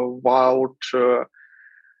wild,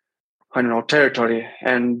 territory,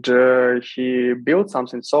 and he built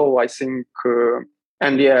something. So I think, with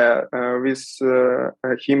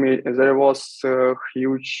him, there was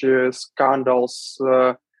huge scandals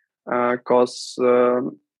because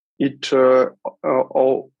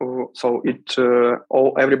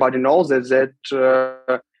everybody knows that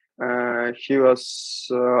he was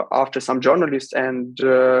after some journalists, and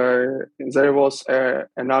there was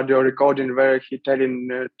an audio recording where he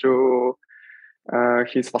telling to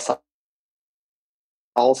his vassals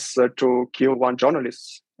to kill one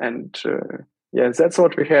journalist, and that's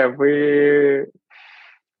what we have.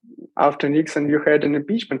 After Nixon, you had an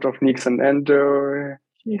impeachment of Nixon, and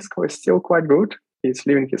he's still quite good. He's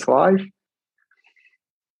living his life.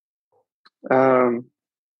 And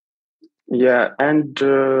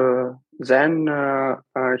then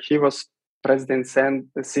he was president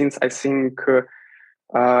since I think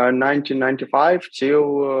 1995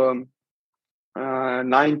 till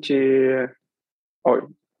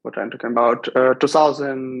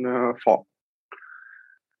 2004.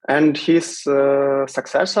 And his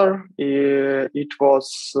successor, it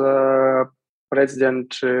was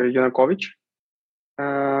President Yanukovych.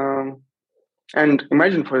 And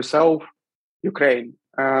imagine for yourself, Ukraine,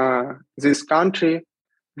 this country,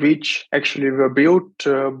 which actually were built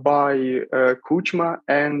by Kuchma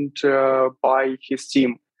and by his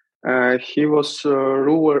team. He was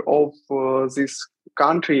ruler of this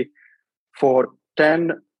country for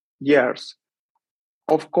 10 years.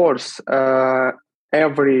 Of course,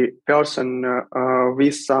 every person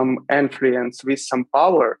with some influence, with some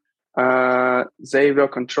power, they were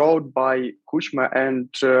controlled by Kuchma and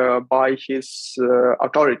by his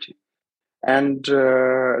authority. And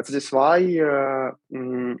this is why,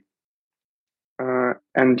 and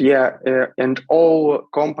all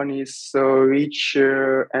companies which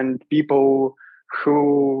and people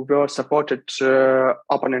who were supported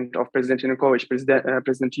opponent of President Yanukovych,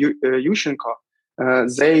 President Yushchenko,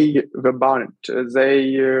 they were banned.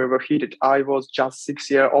 They were hated. I was just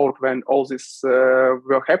 6 years old when all this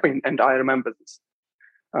were happening, and I remember this.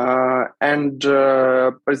 And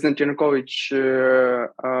President Yanukovych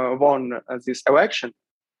won this election,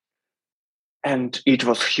 and it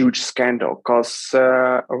was a huge scandal because.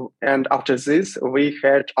 And after this, we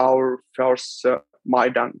had our first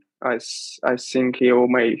Maidan. I think you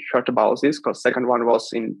may heard about this because second one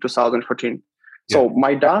was in 2014. Yeah. So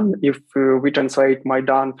Maidan, if we translate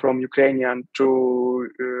Maidan from Ukrainian to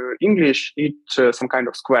English, it's some kind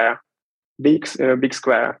of square, big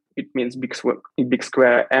square. It means big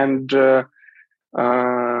square, and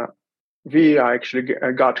we actually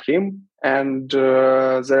got him, and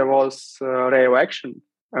there was re-election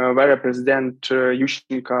where President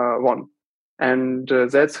Yushchenko won. And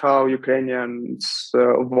that's how Ukrainians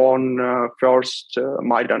won first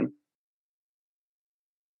Maidan.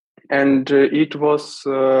 And it was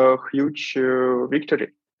a huge victory.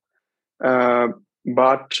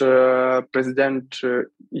 But President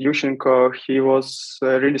Yushchenko, he was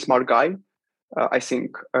a really smart guy, I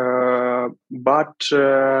think. But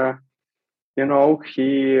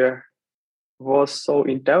he was so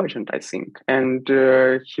intelligent, I think, and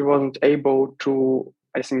he wasn't able to,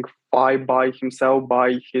 I think, fight by himself,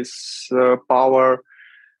 by his power.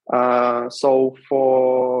 So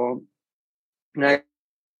for next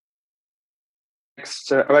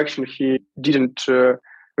election, he didn't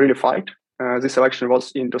really fight. This election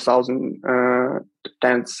was in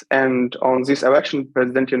 2010, and on this election,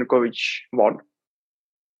 President Yanukovych won.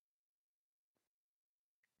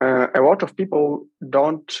 A lot of people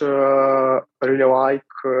don't really like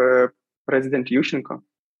President Yushchenko.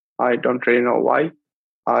 I don't really know why.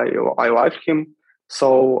 I like him.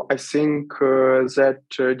 So I think that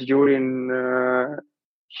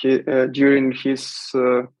during his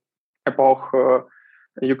epoch,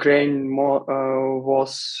 Ukraine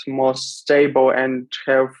was more stable and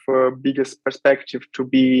have biggest perspective to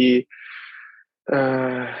be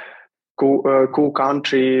cool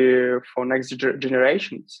country for next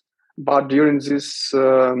generations. But during this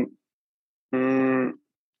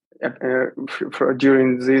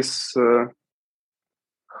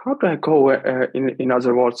how do I call in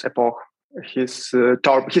other words epoch? His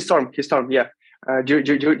storm. Yeah.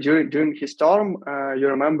 During his storm, you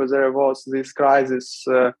remember there was this crisis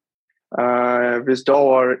with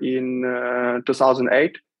dollar in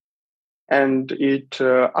 2008, and it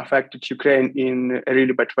affected Ukraine in a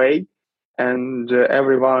really bad way. And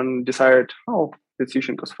everyone decided, oh, it's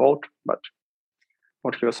Yushchenko's fault, but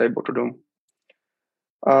what he was able to do.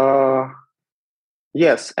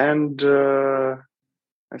 Yes, and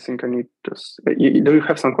I think I need to. Do you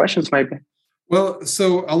have some questions, maybe? Well,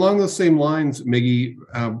 so along those same lines, Miggy,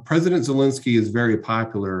 President Zelensky is very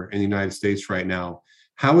popular in the United States right now.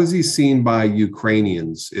 How is he seen by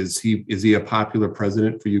Ukrainians? Is he a popular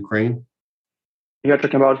president for Ukraine? You're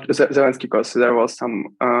talking about Zelensky because there was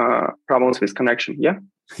some problems with connection, yeah?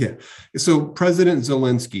 Yeah. So President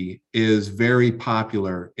Zelensky is very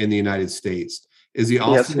popular in the United States. Is he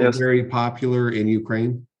also yes. very popular in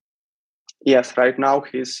Ukraine? Yes, right now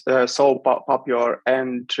he's so popular,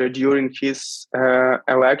 and during his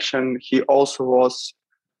election, he also was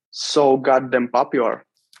so goddamn popular.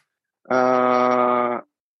 And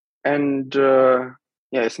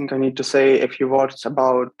I think I need to say a few words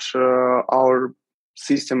about our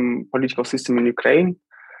political system in Ukraine.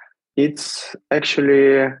 It's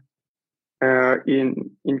actually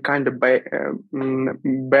in kind of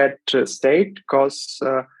bad state because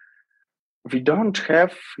we don't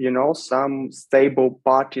have, some stable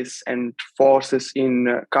parties and forces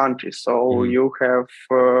in countries. So you have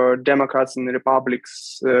Democrats and Republic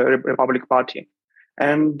Party,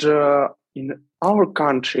 and in our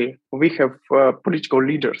country we have political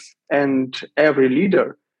leaders, and every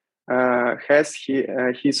leader has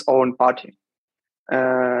his own party,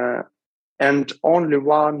 and only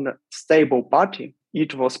one stable party.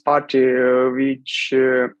 It was party which.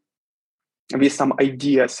 With some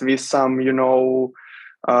ideas, with some,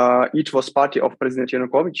 it was party of President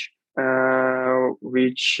Yanukovych,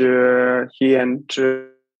 which he and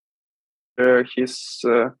his,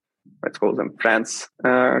 let's call them friends,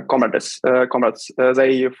 comrades,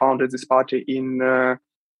 they founded this party in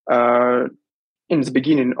the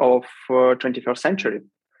beginning of 21st century.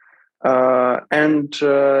 And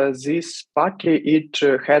this party, it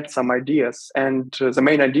had some ideas, and the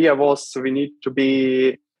main idea was we need to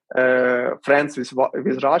be friends with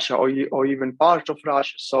Russia or even part of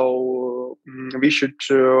Russia. So we should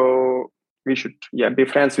be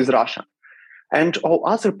friends with Russia. And all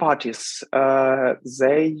other parties,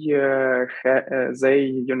 they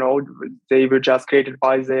were just created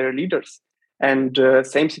by their leaders. And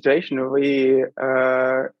same situation we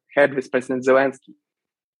had with President Zelensky.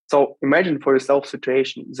 So imagine for yourself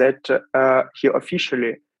situation that he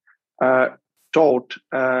officially told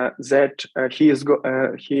that he is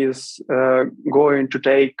going to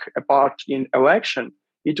take a part in election.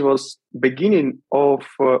 It was beginning of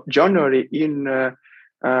January in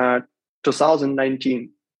 2019,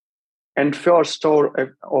 and first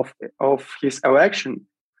tour of his election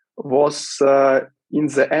was in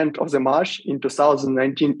the end of the March in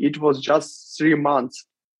 2019. It was just 3 months,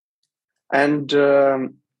 and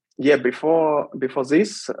before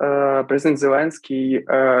this, President Zelensky,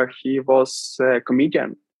 he was a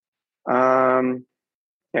comedian.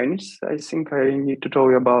 And I think I need to tell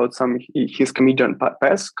you about some his comedian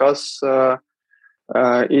past, because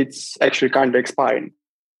it's actually kind of expiring.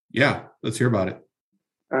 Yeah, let's hear about it.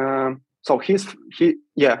 So he's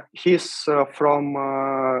from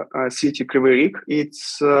city Kryvyi Rih.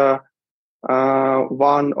 It's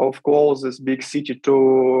one of closest big city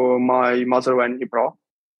to my motherland, Dnipro.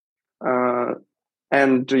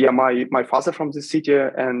 And my father from the city,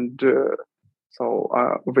 and So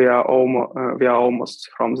we are almost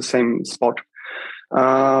from the same spot.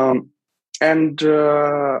 And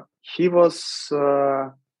he was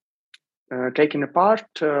taking a part.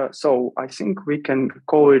 So I think we can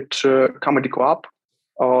call it comedy club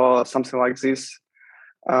or something like this.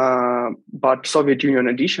 But Soviet Union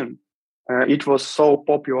edition. It was so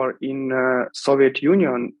popular in Soviet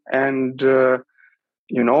Union, and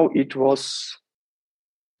it was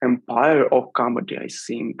empire of comedy, I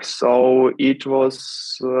think. So it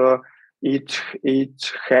was it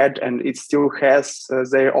had, and it still has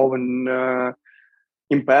their own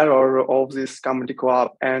emperor of this comedy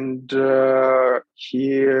club, and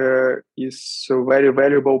he is a very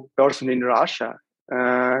valuable person in Russia.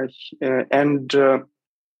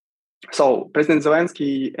 So President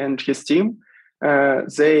Zelensky and his team,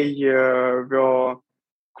 they were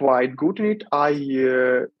quite good in it. I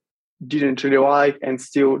didn't really like and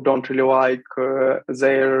still don't really like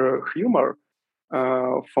their humor.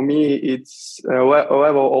 For me, it's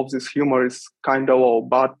level of this humor is kind of low.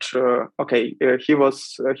 But okay, he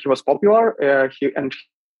was popular.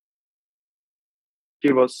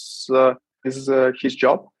 He was his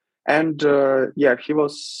job, and he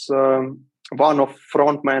was one of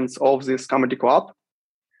frontmen of this comedy club.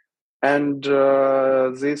 And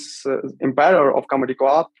this emperor of comedy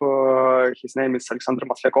club, his name is Alexander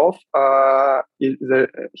Maslякov.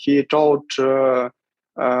 He told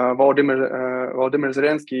Volodymyr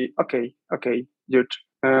Zelensky, okay, dude,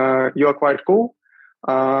 you are quite cool.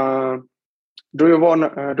 Do you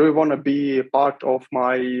want to be part of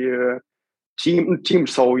my team?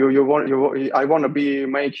 So I want to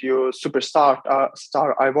make you superstar.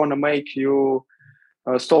 I want to make you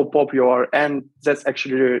so popular, and that's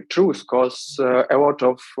actually true, because a lot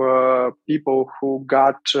of people who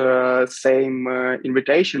got same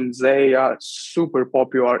invitations, they are still super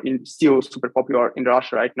popular in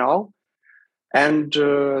Russia right now. And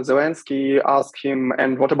Zelensky asked him,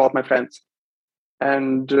 and what about my friends?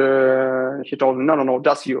 And he told him, no,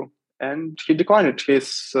 just you. And he declined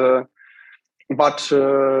his but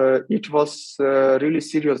it was a really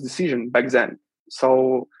serious decision back then.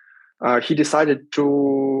 So he decided to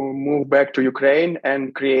move back to Ukraine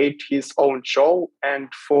and create his own show. And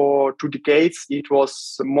for 2 decades, it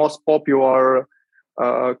was the most popular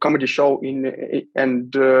comedy show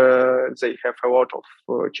and they have a lot of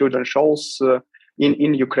children's shows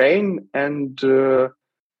in Ukraine. And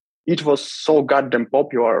it was so goddamn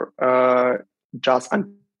popular just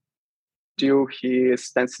until he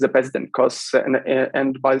stands as the president.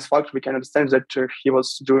 And by this fact, we can understand that he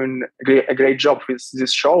was doing a great job with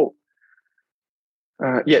this show.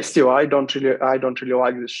 Still, I don't really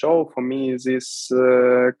like this show. For me, this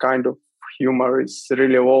kind of humor is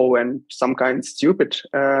really low and some kind stupid.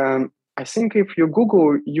 I think if you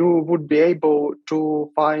Google, you would be able to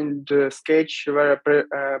find a sketch where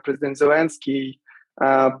President Zelensky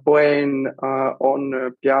playing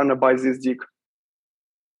on piano by this dick.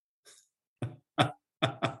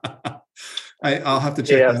 I'll have to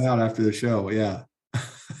check that out after the show. Yeah.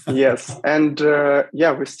 Yes, and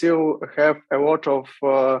we still have a lot of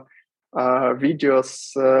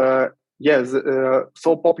videos.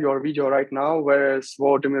 So popular video right now, whereas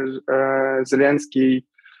Volodymyr Zelensky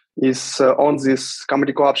is on this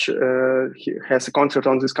comedy club. He has a concert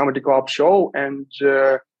on this comedy club show, and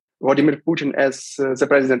Vladimir Putin, as the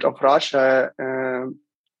president of Russia,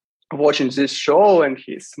 watching this show, and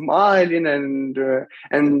he's smiling, and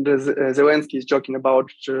Zelensky is joking about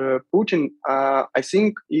Putin. I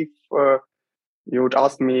think if you would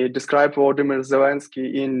ask me describe Volodymyr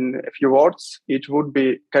Zelensky in a few words, it would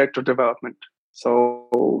be character development.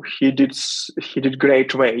 So he did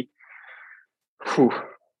great way. Whew.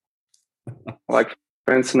 Like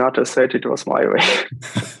Frank Sinatra said, it was my way.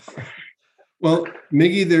 Well,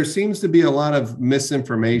 Miggy, there seems to be a lot of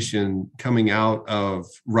misinformation coming out of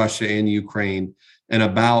Russia and Ukraine and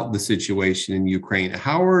about the situation in Ukraine.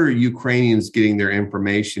 How are Ukrainians getting their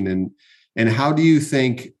information, and how do you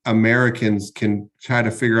think Americans can try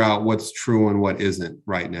to figure out what's true and what isn't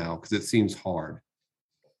right now? Because it seems hard.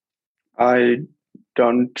 I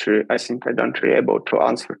think I don't really able to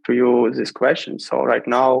answer to you this question. So right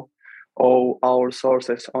now, all our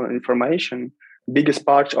sources on information, biggest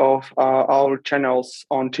part of our channels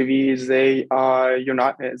on TV, they are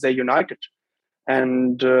united,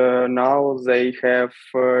 and now they have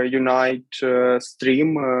unite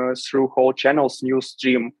stream through whole channels, news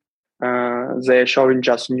stream. They're showing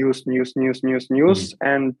just news, mm-hmm.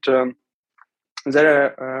 And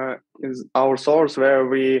there is our source where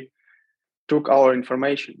we took our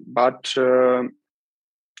information, but we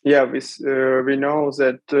know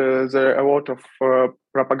that there are a lot of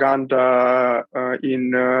propaganda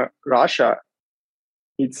in Russia,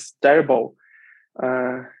 it's terrible.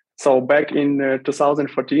 So back in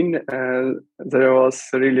 2014, there was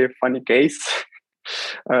a really funny case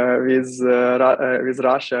with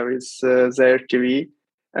Russia, with their TV,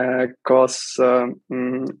 because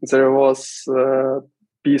there was a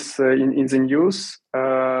piece in the news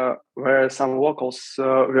where some locals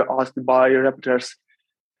were asked by reporters,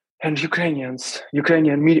 and Ukrainian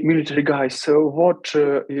military guys. So what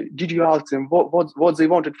did you ask them? What they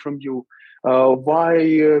wanted from you? Why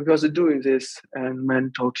was they doing this? And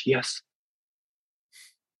man told yes.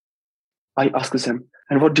 I asked them,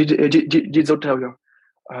 and what did they tell you?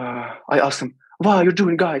 I asked them, why are you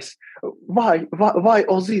doing, guys? Why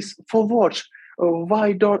all this? For what?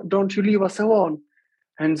 Why don't you leave us alone?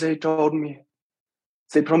 And they told me,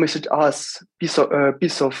 they promised us piece of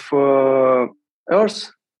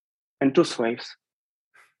earth and 2 slaves.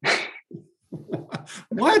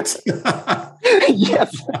 What?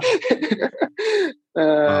 Yes.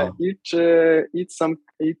 Wow. It's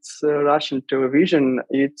Russian television.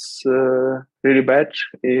 It's really bad.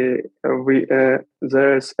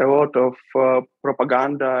 There's a lot of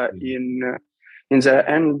propaganda in there,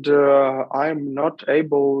 and I'm not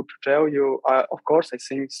able to tell you. Of course, I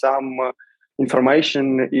think some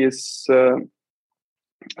information is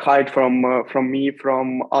hide from me,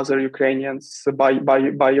 from other Ukrainians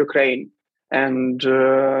by Ukraine, and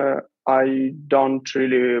I don't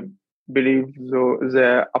really believe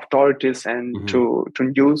the authorities and to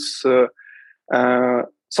news.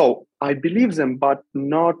 So I believe them, but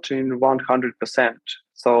not in 100%.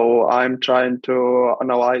 So I'm trying to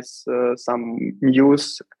analyze some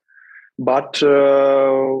news, but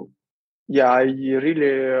yeah, I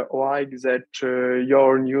really like that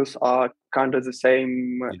your news are kind of the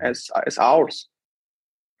same as ours.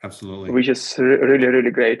 Absolutely. Which is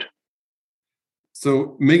really great.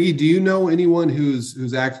 So, Miggy, do you know anyone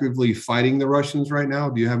who's actively fighting the Russians right now?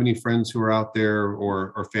 Do you have any friends who are out there,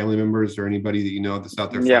 or family members, or anybody that you know that's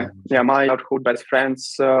out there fighting? Yeah, my childhood best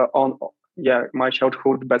friends. My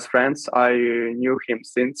childhood best friends. I knew him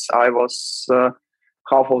since I was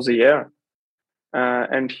half of the year,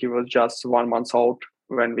 and he was just 1 month old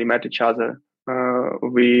when we met each other.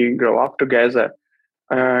 We grew up together.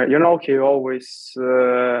 He always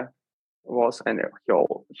was, and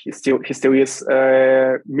he still is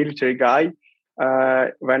a military guy.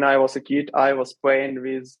 When I was a kid, I was playing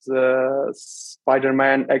with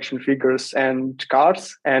Spider-Man action figures and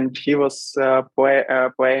cars, and he was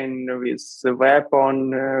playing with a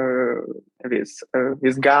weapon,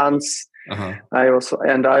 with guns. Uh-huh. I also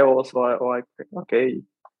like, okay,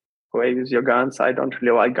 play with your guns. I don't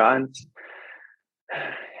really like guns.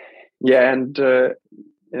 Yeah, and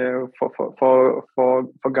for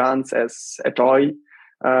guns as a toy,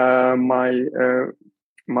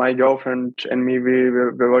 my girlfriend and me, we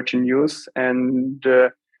were watching news, and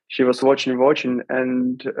she was watching,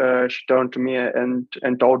 and she turned to me and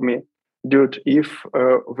told me, dude, if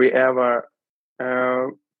we ever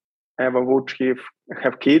would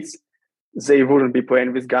have kids, they wouldn't be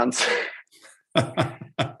playing with guns.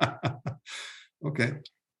 Okay.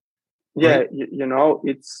 Yeah, right.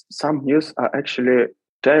 it's some news are actually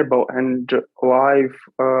terrible, and life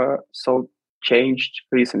so changed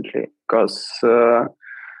recently, because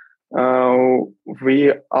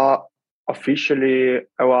we are officially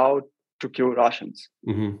allowed to kill Russians.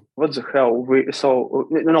 Mm-hmm. What the hell?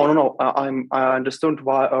 No. I understood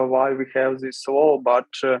why we have this law, but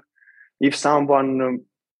if someone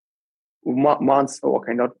months,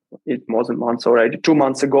 okay, not it more than months already, 2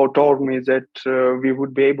 months ago told me that we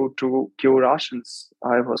would be able to kill Russians,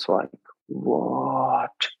 I was like,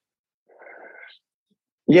 what?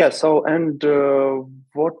 Yeah. So, and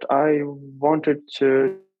what I wanted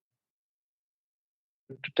to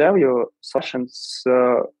tell you, Russians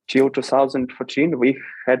till 2014, we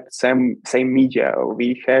had same media,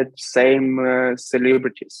 we had same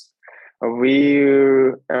celebrities. We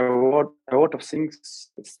a lot of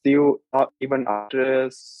things still, even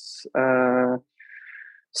after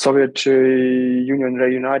Soviet Union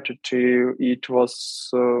reunited. It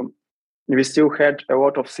was we still had a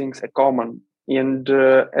lot of things in common, and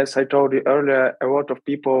as I told you earlier, a lot of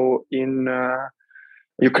people in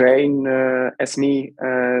Ukraine, as me,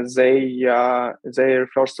 their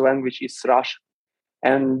first language is Russian,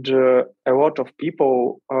 and a lot of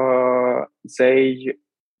people they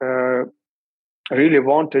really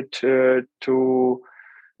wanted to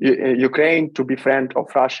Ukraine to be friend of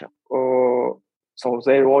Russia. So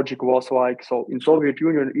their logic was like, so in Soviet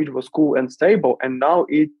Union it was cool and stable, and now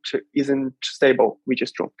it isn't stable, which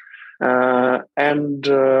is true. And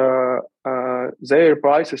their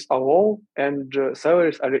prices are low, and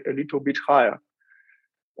salaries are a little bit higher.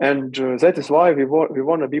 and that is why we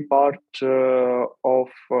want to be part of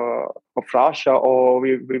Russia, or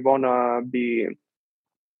we want to be.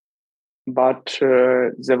 But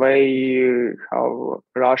the way how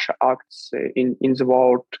Russia acts in the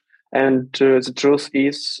world, and the truth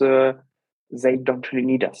is, they don't really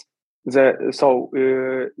need us.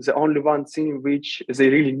 The only one thing which they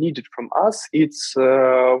really needed from us, it's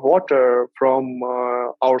water from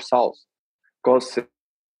our south, because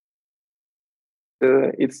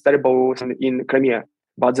it's terrible in Crimea.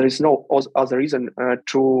 But there is no other reason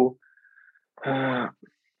to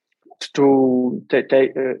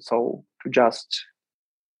just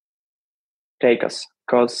take us,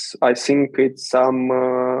 because I think it's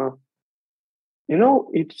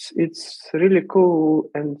it's really cool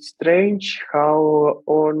and strange how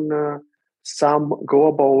on some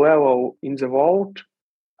global level in the world,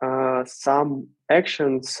 some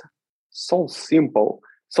actions so simple.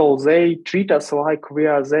 So they treat us like we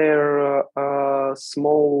are their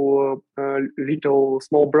small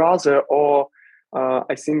brother, or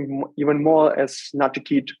I think even more as not a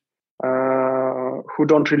kid who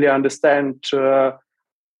don't really understand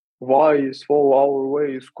why follow our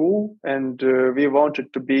way is cool, and we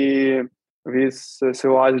wanted to be with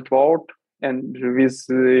civilized world and with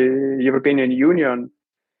the European Union,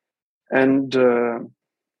 and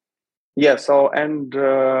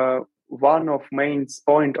one of main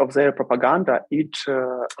point of their propaganda, it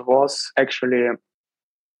was actually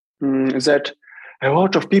that a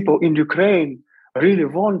lot of people in Ukraine really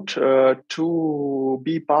want to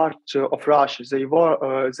be part of Russia. They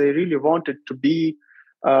really wanted to be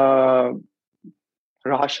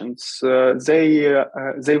Russians.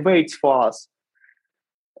 They wait for us,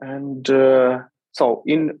 and so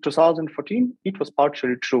in 2014 it was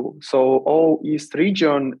partially true. So all East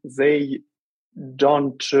region, they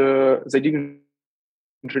didn't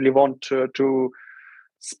really want to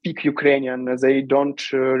speak Ukrainian. They don't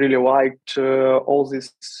really liked all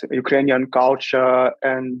this Ukrainian culture,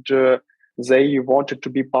 and they wanted to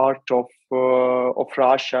be part of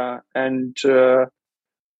Russia, and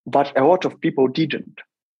but a lot of people didn't.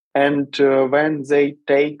 And when they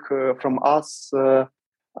take from us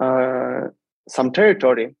some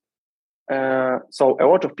territory, so a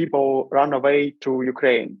lot of people run away to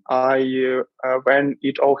Ukraine. When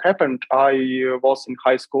it all happened, I was in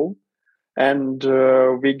high school, and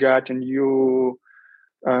we got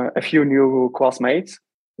a few new classmates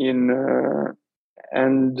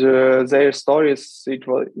and their stories. It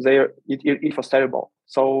was terrible.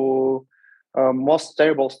 So most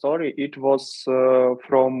terrible story. It was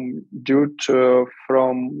from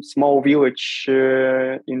small village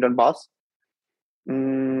in Donbass.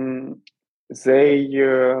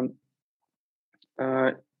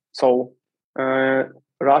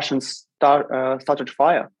 Russians started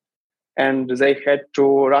fire, and they had to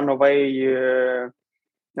run away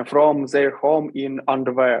from their home in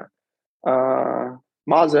underwear.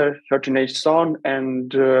 Mother, 13-age son,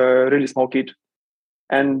 and really small kid.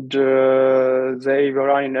 And they were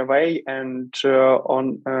running away, and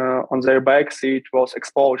on their backs it was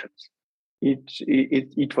explosions.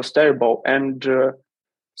 It was terrible. And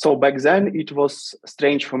so back then it was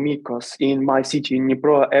strange for me, because in my city in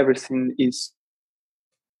Dnipro everything is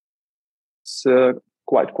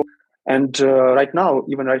quite cool. And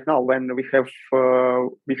even right now, when we have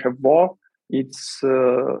war, it's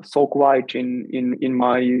so quiet in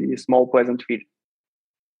my small pleasant field.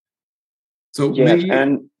 So yes,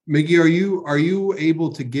 Miggy, are you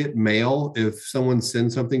able to get mail? If someone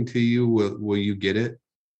sends something to you, will you get it?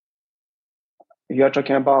 You're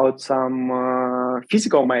talking about some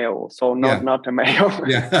physical mail, so not a mail.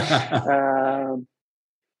 Yeah.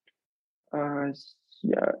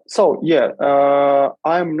 Yeah. So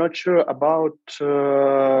I'm not sure about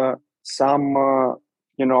some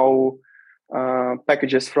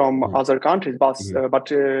packages from other countries,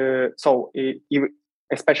 but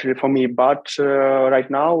especially for me. But right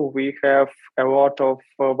now we have a lot of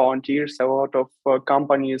volunteers, a lot of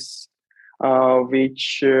companies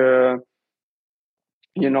which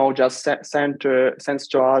just sends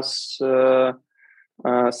to us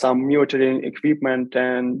some military equipment,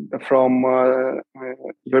 and from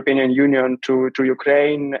European Union to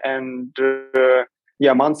Ukraine. And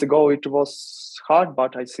months ago it was hard,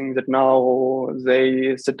 but I think that now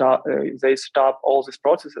they set up all these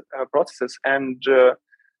processes, and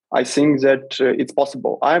I think that it's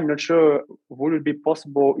possible. I'm not sure would it be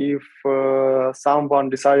possible if someone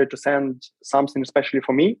decided to send something especially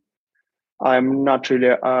for me. I'm not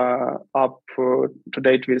really up to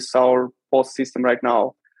date with our post system right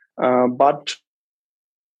now, but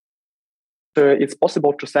it's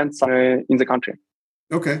possible to send some in the country.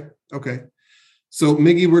 Okay. So,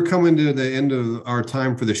 Miggy, we're coming to the end of our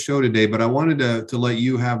time for the show today, but I wanted to let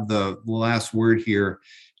you have the last word here.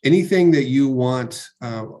 Anything that you want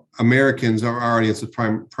Americans, our audience is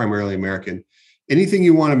primarily American, anything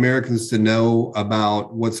you want Americans to know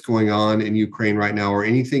about what's going on in Ukraine right now, or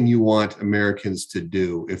anything you want Americans to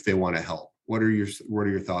do if they want to help? What are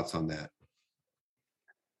your thoughts on that?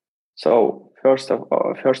 So first of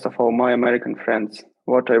all, my American friends,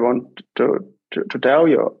 what I want to tell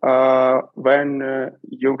you, when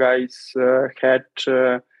you guys had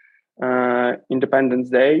Independence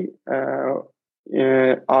Day,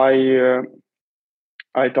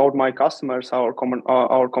 I told my customers, our common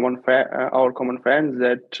friends,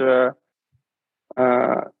 that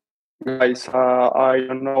guys, I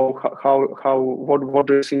don't know what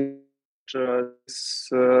do you think this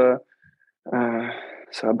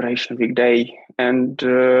celebration weekday and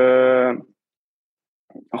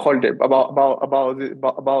holiday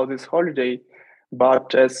about this holiday,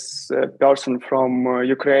 but as a person from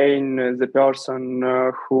Ukraine, the person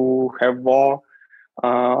who have war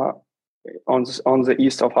on the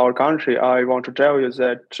east of our country, I want to tell you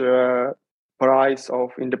that price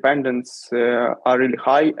of independence are really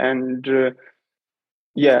high, and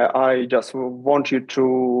I just want you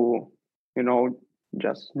to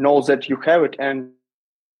just know that you have it, and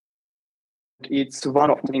it's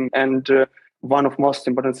one of things, and one of most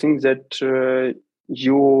important things that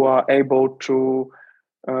you are able to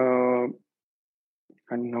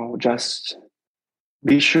just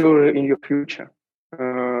be sure in your future,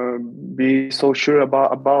 be so sure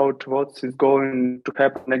about what is going to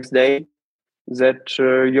happen next day, that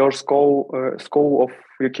your school of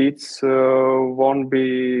your kids won't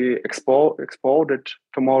be exploded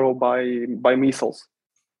tomorrow by missiles.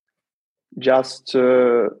 Just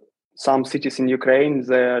some cities in Ukraine,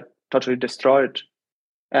 they're totally destroyed.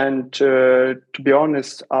 And to be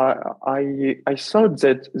honest, I thought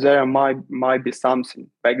that there might be something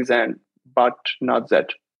back then, but not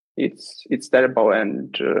that. It's terrible,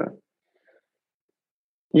 and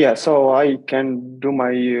so I can do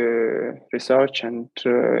my research, and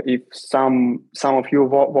if some of you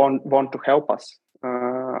want to help us,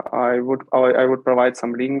 I would provide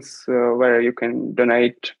some links where you can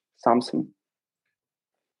donate something.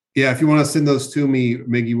 Yeah, if you want to send those to me,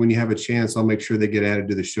 Miggy, when you have a chance, I'll make sure they get added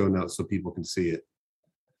to the show notes so people can see it.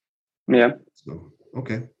 Yeah. So,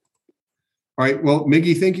 okay. All right. Well,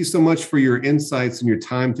 Miggy, thank you so much for your insights and your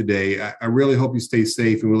time today. I really hope you stay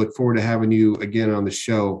safe, and we look forward to having you again on the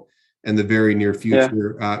show in the very near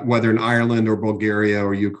future, whether in Ireland or Bulgaria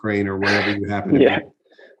or Ukraine or wherever you happen to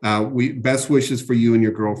be. We best wishes for you and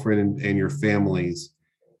your girlfriend and your families.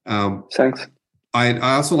 Thanks. I'd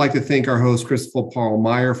also like to thank our host, Christopher Paul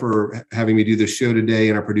Meyer, for having me do this show today,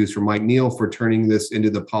 and our producer, Mike Neal, for turning this into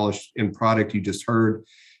the polished end product you just heard.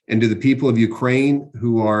 And to the people of Ukraine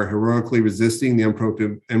who are heroically resisting the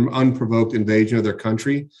unprovoked invasion of their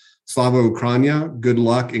country, Slava Ukraina, good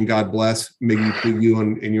luck and God bless Miggy to you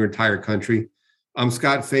and your entire country. I'm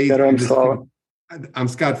Scott Faith. I'm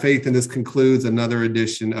Scott Faith, and this concludes another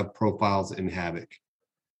edition of Profiles in Havoc.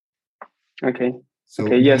 Okay. So,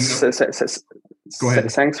 okay. Yes. Go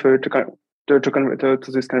ahead. Thanks for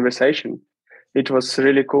to this conversation. It was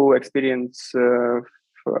really cool experience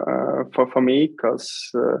for me,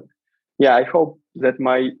 because I hope that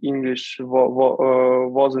my English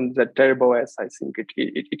wasn't that terrible as I think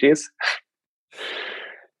it is.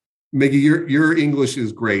 Miggy, your English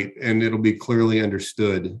is great, and it'll be clearly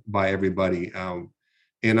understood by everybody.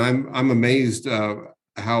 And I'm amazed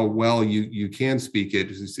how well you can speak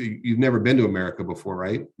it. You've never been to America before,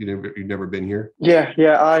 right? You've never been here? Yeah,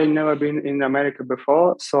 I never been in America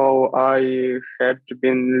before, so I had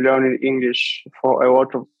been learning English for a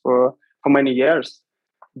lot of for many years.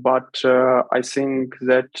 But I think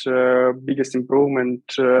that biggest improvement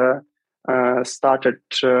started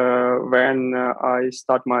when I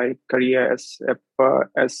start my career as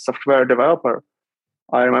software developer.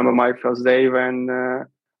 I remember my first day when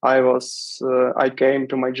I came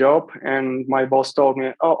to my job, and my boss told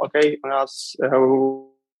me, "Oh, okay,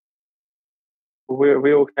 we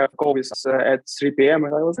will have calls at 3 p.m."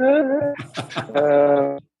 And I was,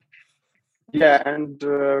 and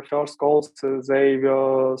first calls, they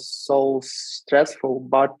were so stressful.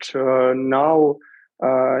 But now,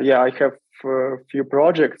 I have a few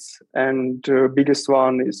projects, and biggest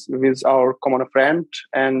one is with our common friend,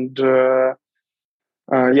 and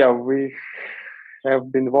we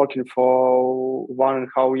have been working for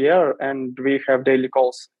 1.5 years, and we have daily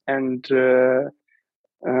calls, and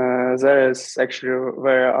that is actually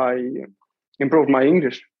where I improved my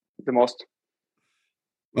English the most.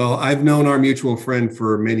 Well, I've known our mutual friend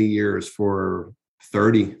for many years, for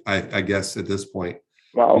 30, I guess, at this point.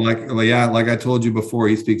 Wow. Like I told you before,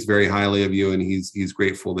 he speaks very highly of you, and he's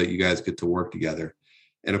grateful that you guys get to work together.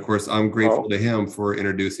 And of course, I'm grateful to him for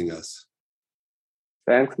introducing us.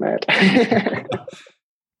 Thanks, Matt.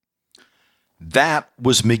 That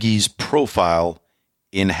was Miggy's profile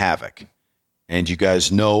in Havoc. And you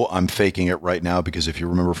guys know I'm faking it right now because if you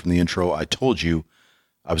remember from the intro, I told you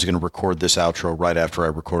I was going to record this outro right after I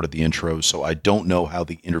recorded the intro. So I don't know how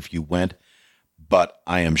the interview went, but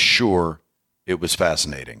I am sure it was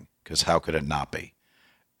fascinating because how could it not be?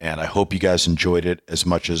 And I hope you guys enjoyed it as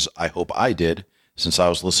much as I hope I did since I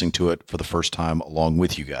was listening to it for the first time along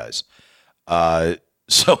with you guys.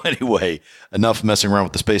 So anyway, enough messing around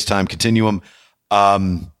with the space-time continuum.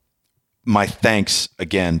 My thanks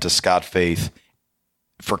again to Scott Faith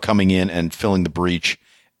for coming in and filling the breach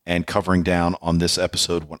and covering down on this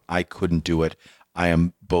episode when I couldn't do it. I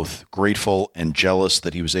am both grateful and jealous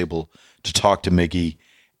that he was able to talk to Miggy.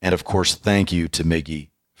 And of course, thank you to Miggy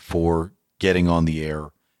for getting on the air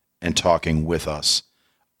and talking with us.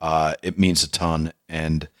 It means a ton.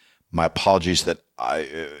 And my apologies that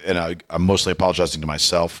I'm mostly apologizing to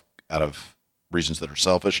myself out of reasons that are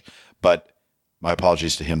selfish, but my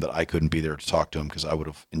apologies to him that I couldn't be there to talk to him because I would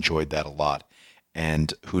have enjoyed that a lot.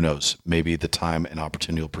 And who knows, maybe the time and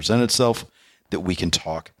opportunity will present itself that we can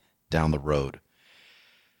talk down the road.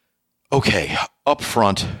 Okay, up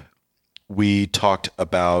front, we talked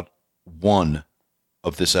about one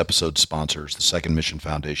of this episode's sponsors, the Second Mission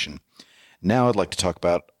Foundation. Now I'd like to talk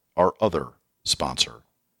about our other sponsor,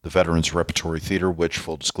 the Veterans Repertory Theater, which,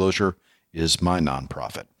 full disclosure, is my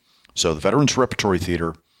nonprofit. So the Veterans Repertory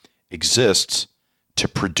Theater exists to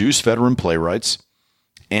produce veteran playwrights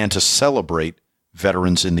and to celebrate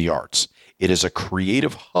veterans in the arts. It is a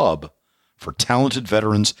creative hub for talented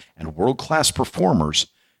veterans and world-class performers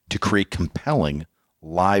to create compelling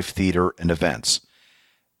live theater and events.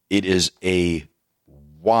 It is a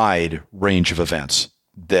wide range of events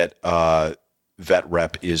that Vet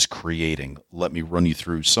Rep is creating. Let me run you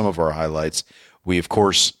through some of our highlights. We, of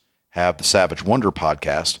course, have the Savage Wonder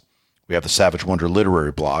podcast. We have the Savage Wonder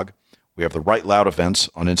literary blog. We have the Write Loud events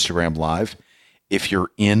on Instagram Live. If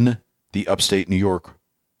you're in the upstate New York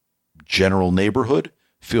general neighborhood,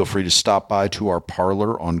 feel free to stop by to our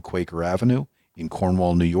parlor on Quaker Avenue in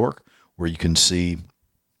Cornwall, New York, where you can see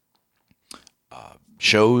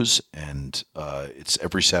shows, and it's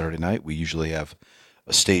every Saturday night. We usually have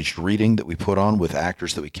a staged reading that we put on with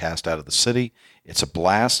actors that we cast out of the city. It's a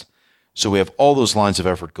blast. So we have all those lines of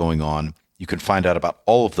effort going on. You can find out about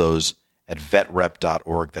all of those at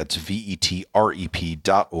vetrep.org. That's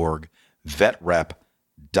vetrep.org,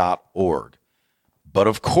 vetrep.org. But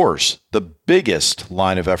of course, the biggest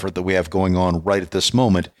line of effort that we have going on right at this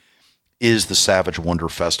moment is the Savage Wonder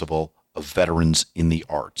Festival of Veterans in the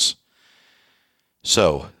Arts.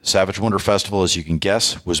 So, Savage Wonder Festival, as you can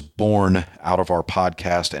guess, was born out of our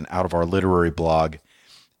podcast and out of our literary blog,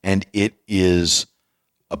 and it is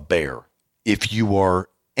a bear. If you are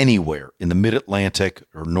anywhere in the Mid-Atlantic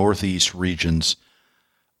or Northeast regions,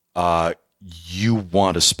 you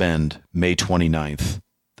want to spend May 29th,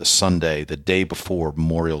 the Sunday, the day before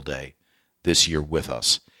Memorial Day this year with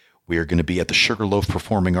us. We are going to be at the Sugarloaf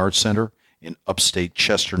Performing Arts Center in upstate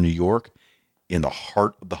Chester, New York, in the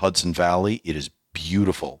heart of the Hudson Valley. It is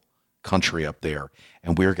beautiful country up there,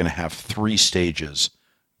 and we're going to have 3 stages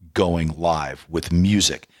going live with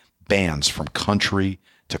music, bands from country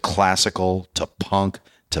to classical to punk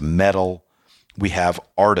to metal. We have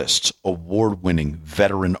artists, award-winning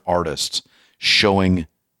veteran artists, showing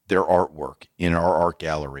their artwork in our art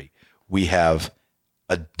gallery. We have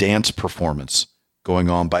a dance performance going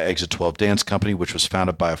on by Exit 12 Dance Company, which was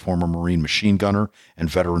founded by a former Marine machine gunner and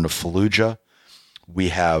veteran of Fallujah. We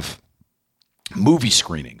have movie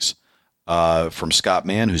screenings from Scott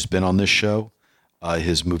Mann, who's been on this show.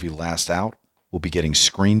 His movie Last Out will be getting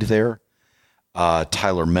screened there.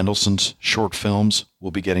 Tyler Mendelssohn's short films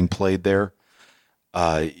will be getting played there.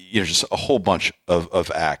 Just a whole bunch of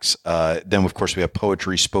acts. Then, of course, we have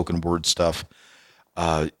poetry, spoken word stuff.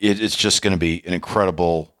 It's just going to be an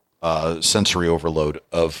incredible sensory overload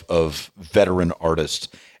of veteran artists.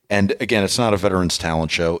 And again, it's not a veterans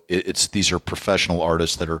talent show. These are professional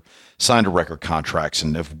artists that are signed to record contracts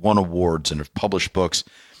and have won awards and have published books.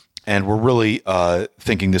 And we're really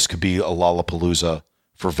thinking this could be a Lollapalooza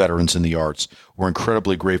for veterans in the arts. We're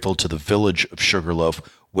incredibly grateful to the Village of Sugarloaf,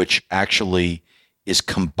 which actually is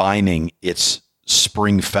combining its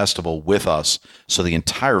spring festival with us. So the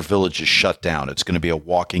entire village is shut down. It's going to be a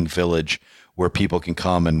walking village where people can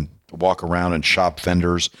come and walk around and shop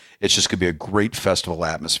vendors. It's just going to be a great festival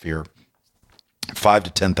atmosphere. 5,000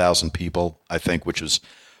 to 10,000 people, I think, which is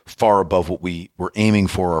far above what we were aiming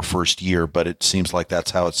for our first year, but it seems like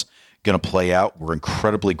that's how it's going to play out. We're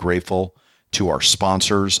incredibly grateful to our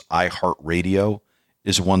sponsors. iHeartRadio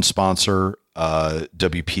is one sponsor.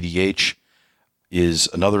 WPDH is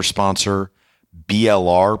another sponsor.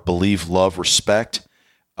 BLR, Believe, Love, Respect,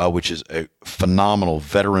 which is a phenomenal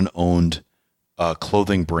veteran-owned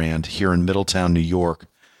clothing brand here in Middletown, New York,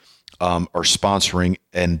 are sponsoring,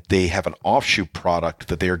 and they have an offshoot product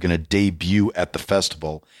that they are going to debut at the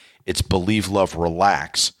festival. It's Believe, Love,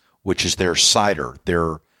 Relax, which is their cider,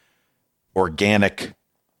 their organic,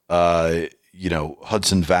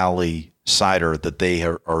 Hudson Valley cider that they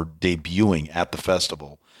are debuting at the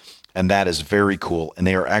festival. And that is very cool. And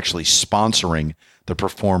they are actually sponsoring the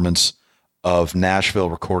performance of Nashville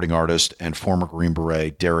recording artist and former Green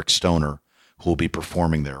Beret Derek Stoner, who will be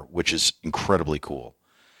performing there, which is incredibly cool.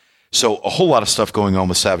 So a whole lot of stuff going on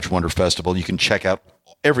with Savage Wonder Festival. You can check out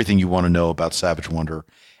everything you want to know about Savage Wonder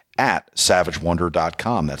at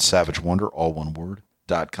savagewonder.com. That's Savage Wonder, all one word,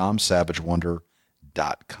 .com,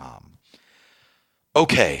 savagewonder.com.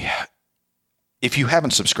 Okay. If you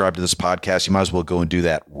haven't subscribed to this podcast, you might as well go and do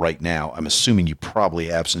that right now. I'm assuming you probably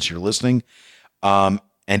have since you're listening. And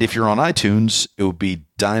if you're on iTunes, it would be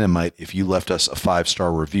dynamite if you left us a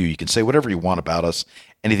 5-star review. You can say whatever you want about us,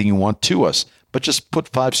 anything you want to us, but just put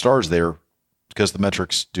 5 stars there because the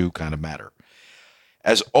metrics do kind of matter.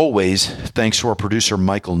 As always, thanks to our producer,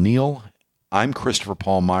 Michael Neal. I'm Christopher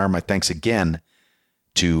Paul Meyer. My thanks again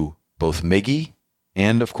to both Miggy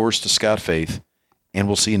and, of course, to Scott Faith. And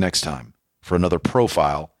we'll see you next time for another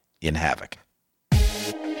profile in Havoc.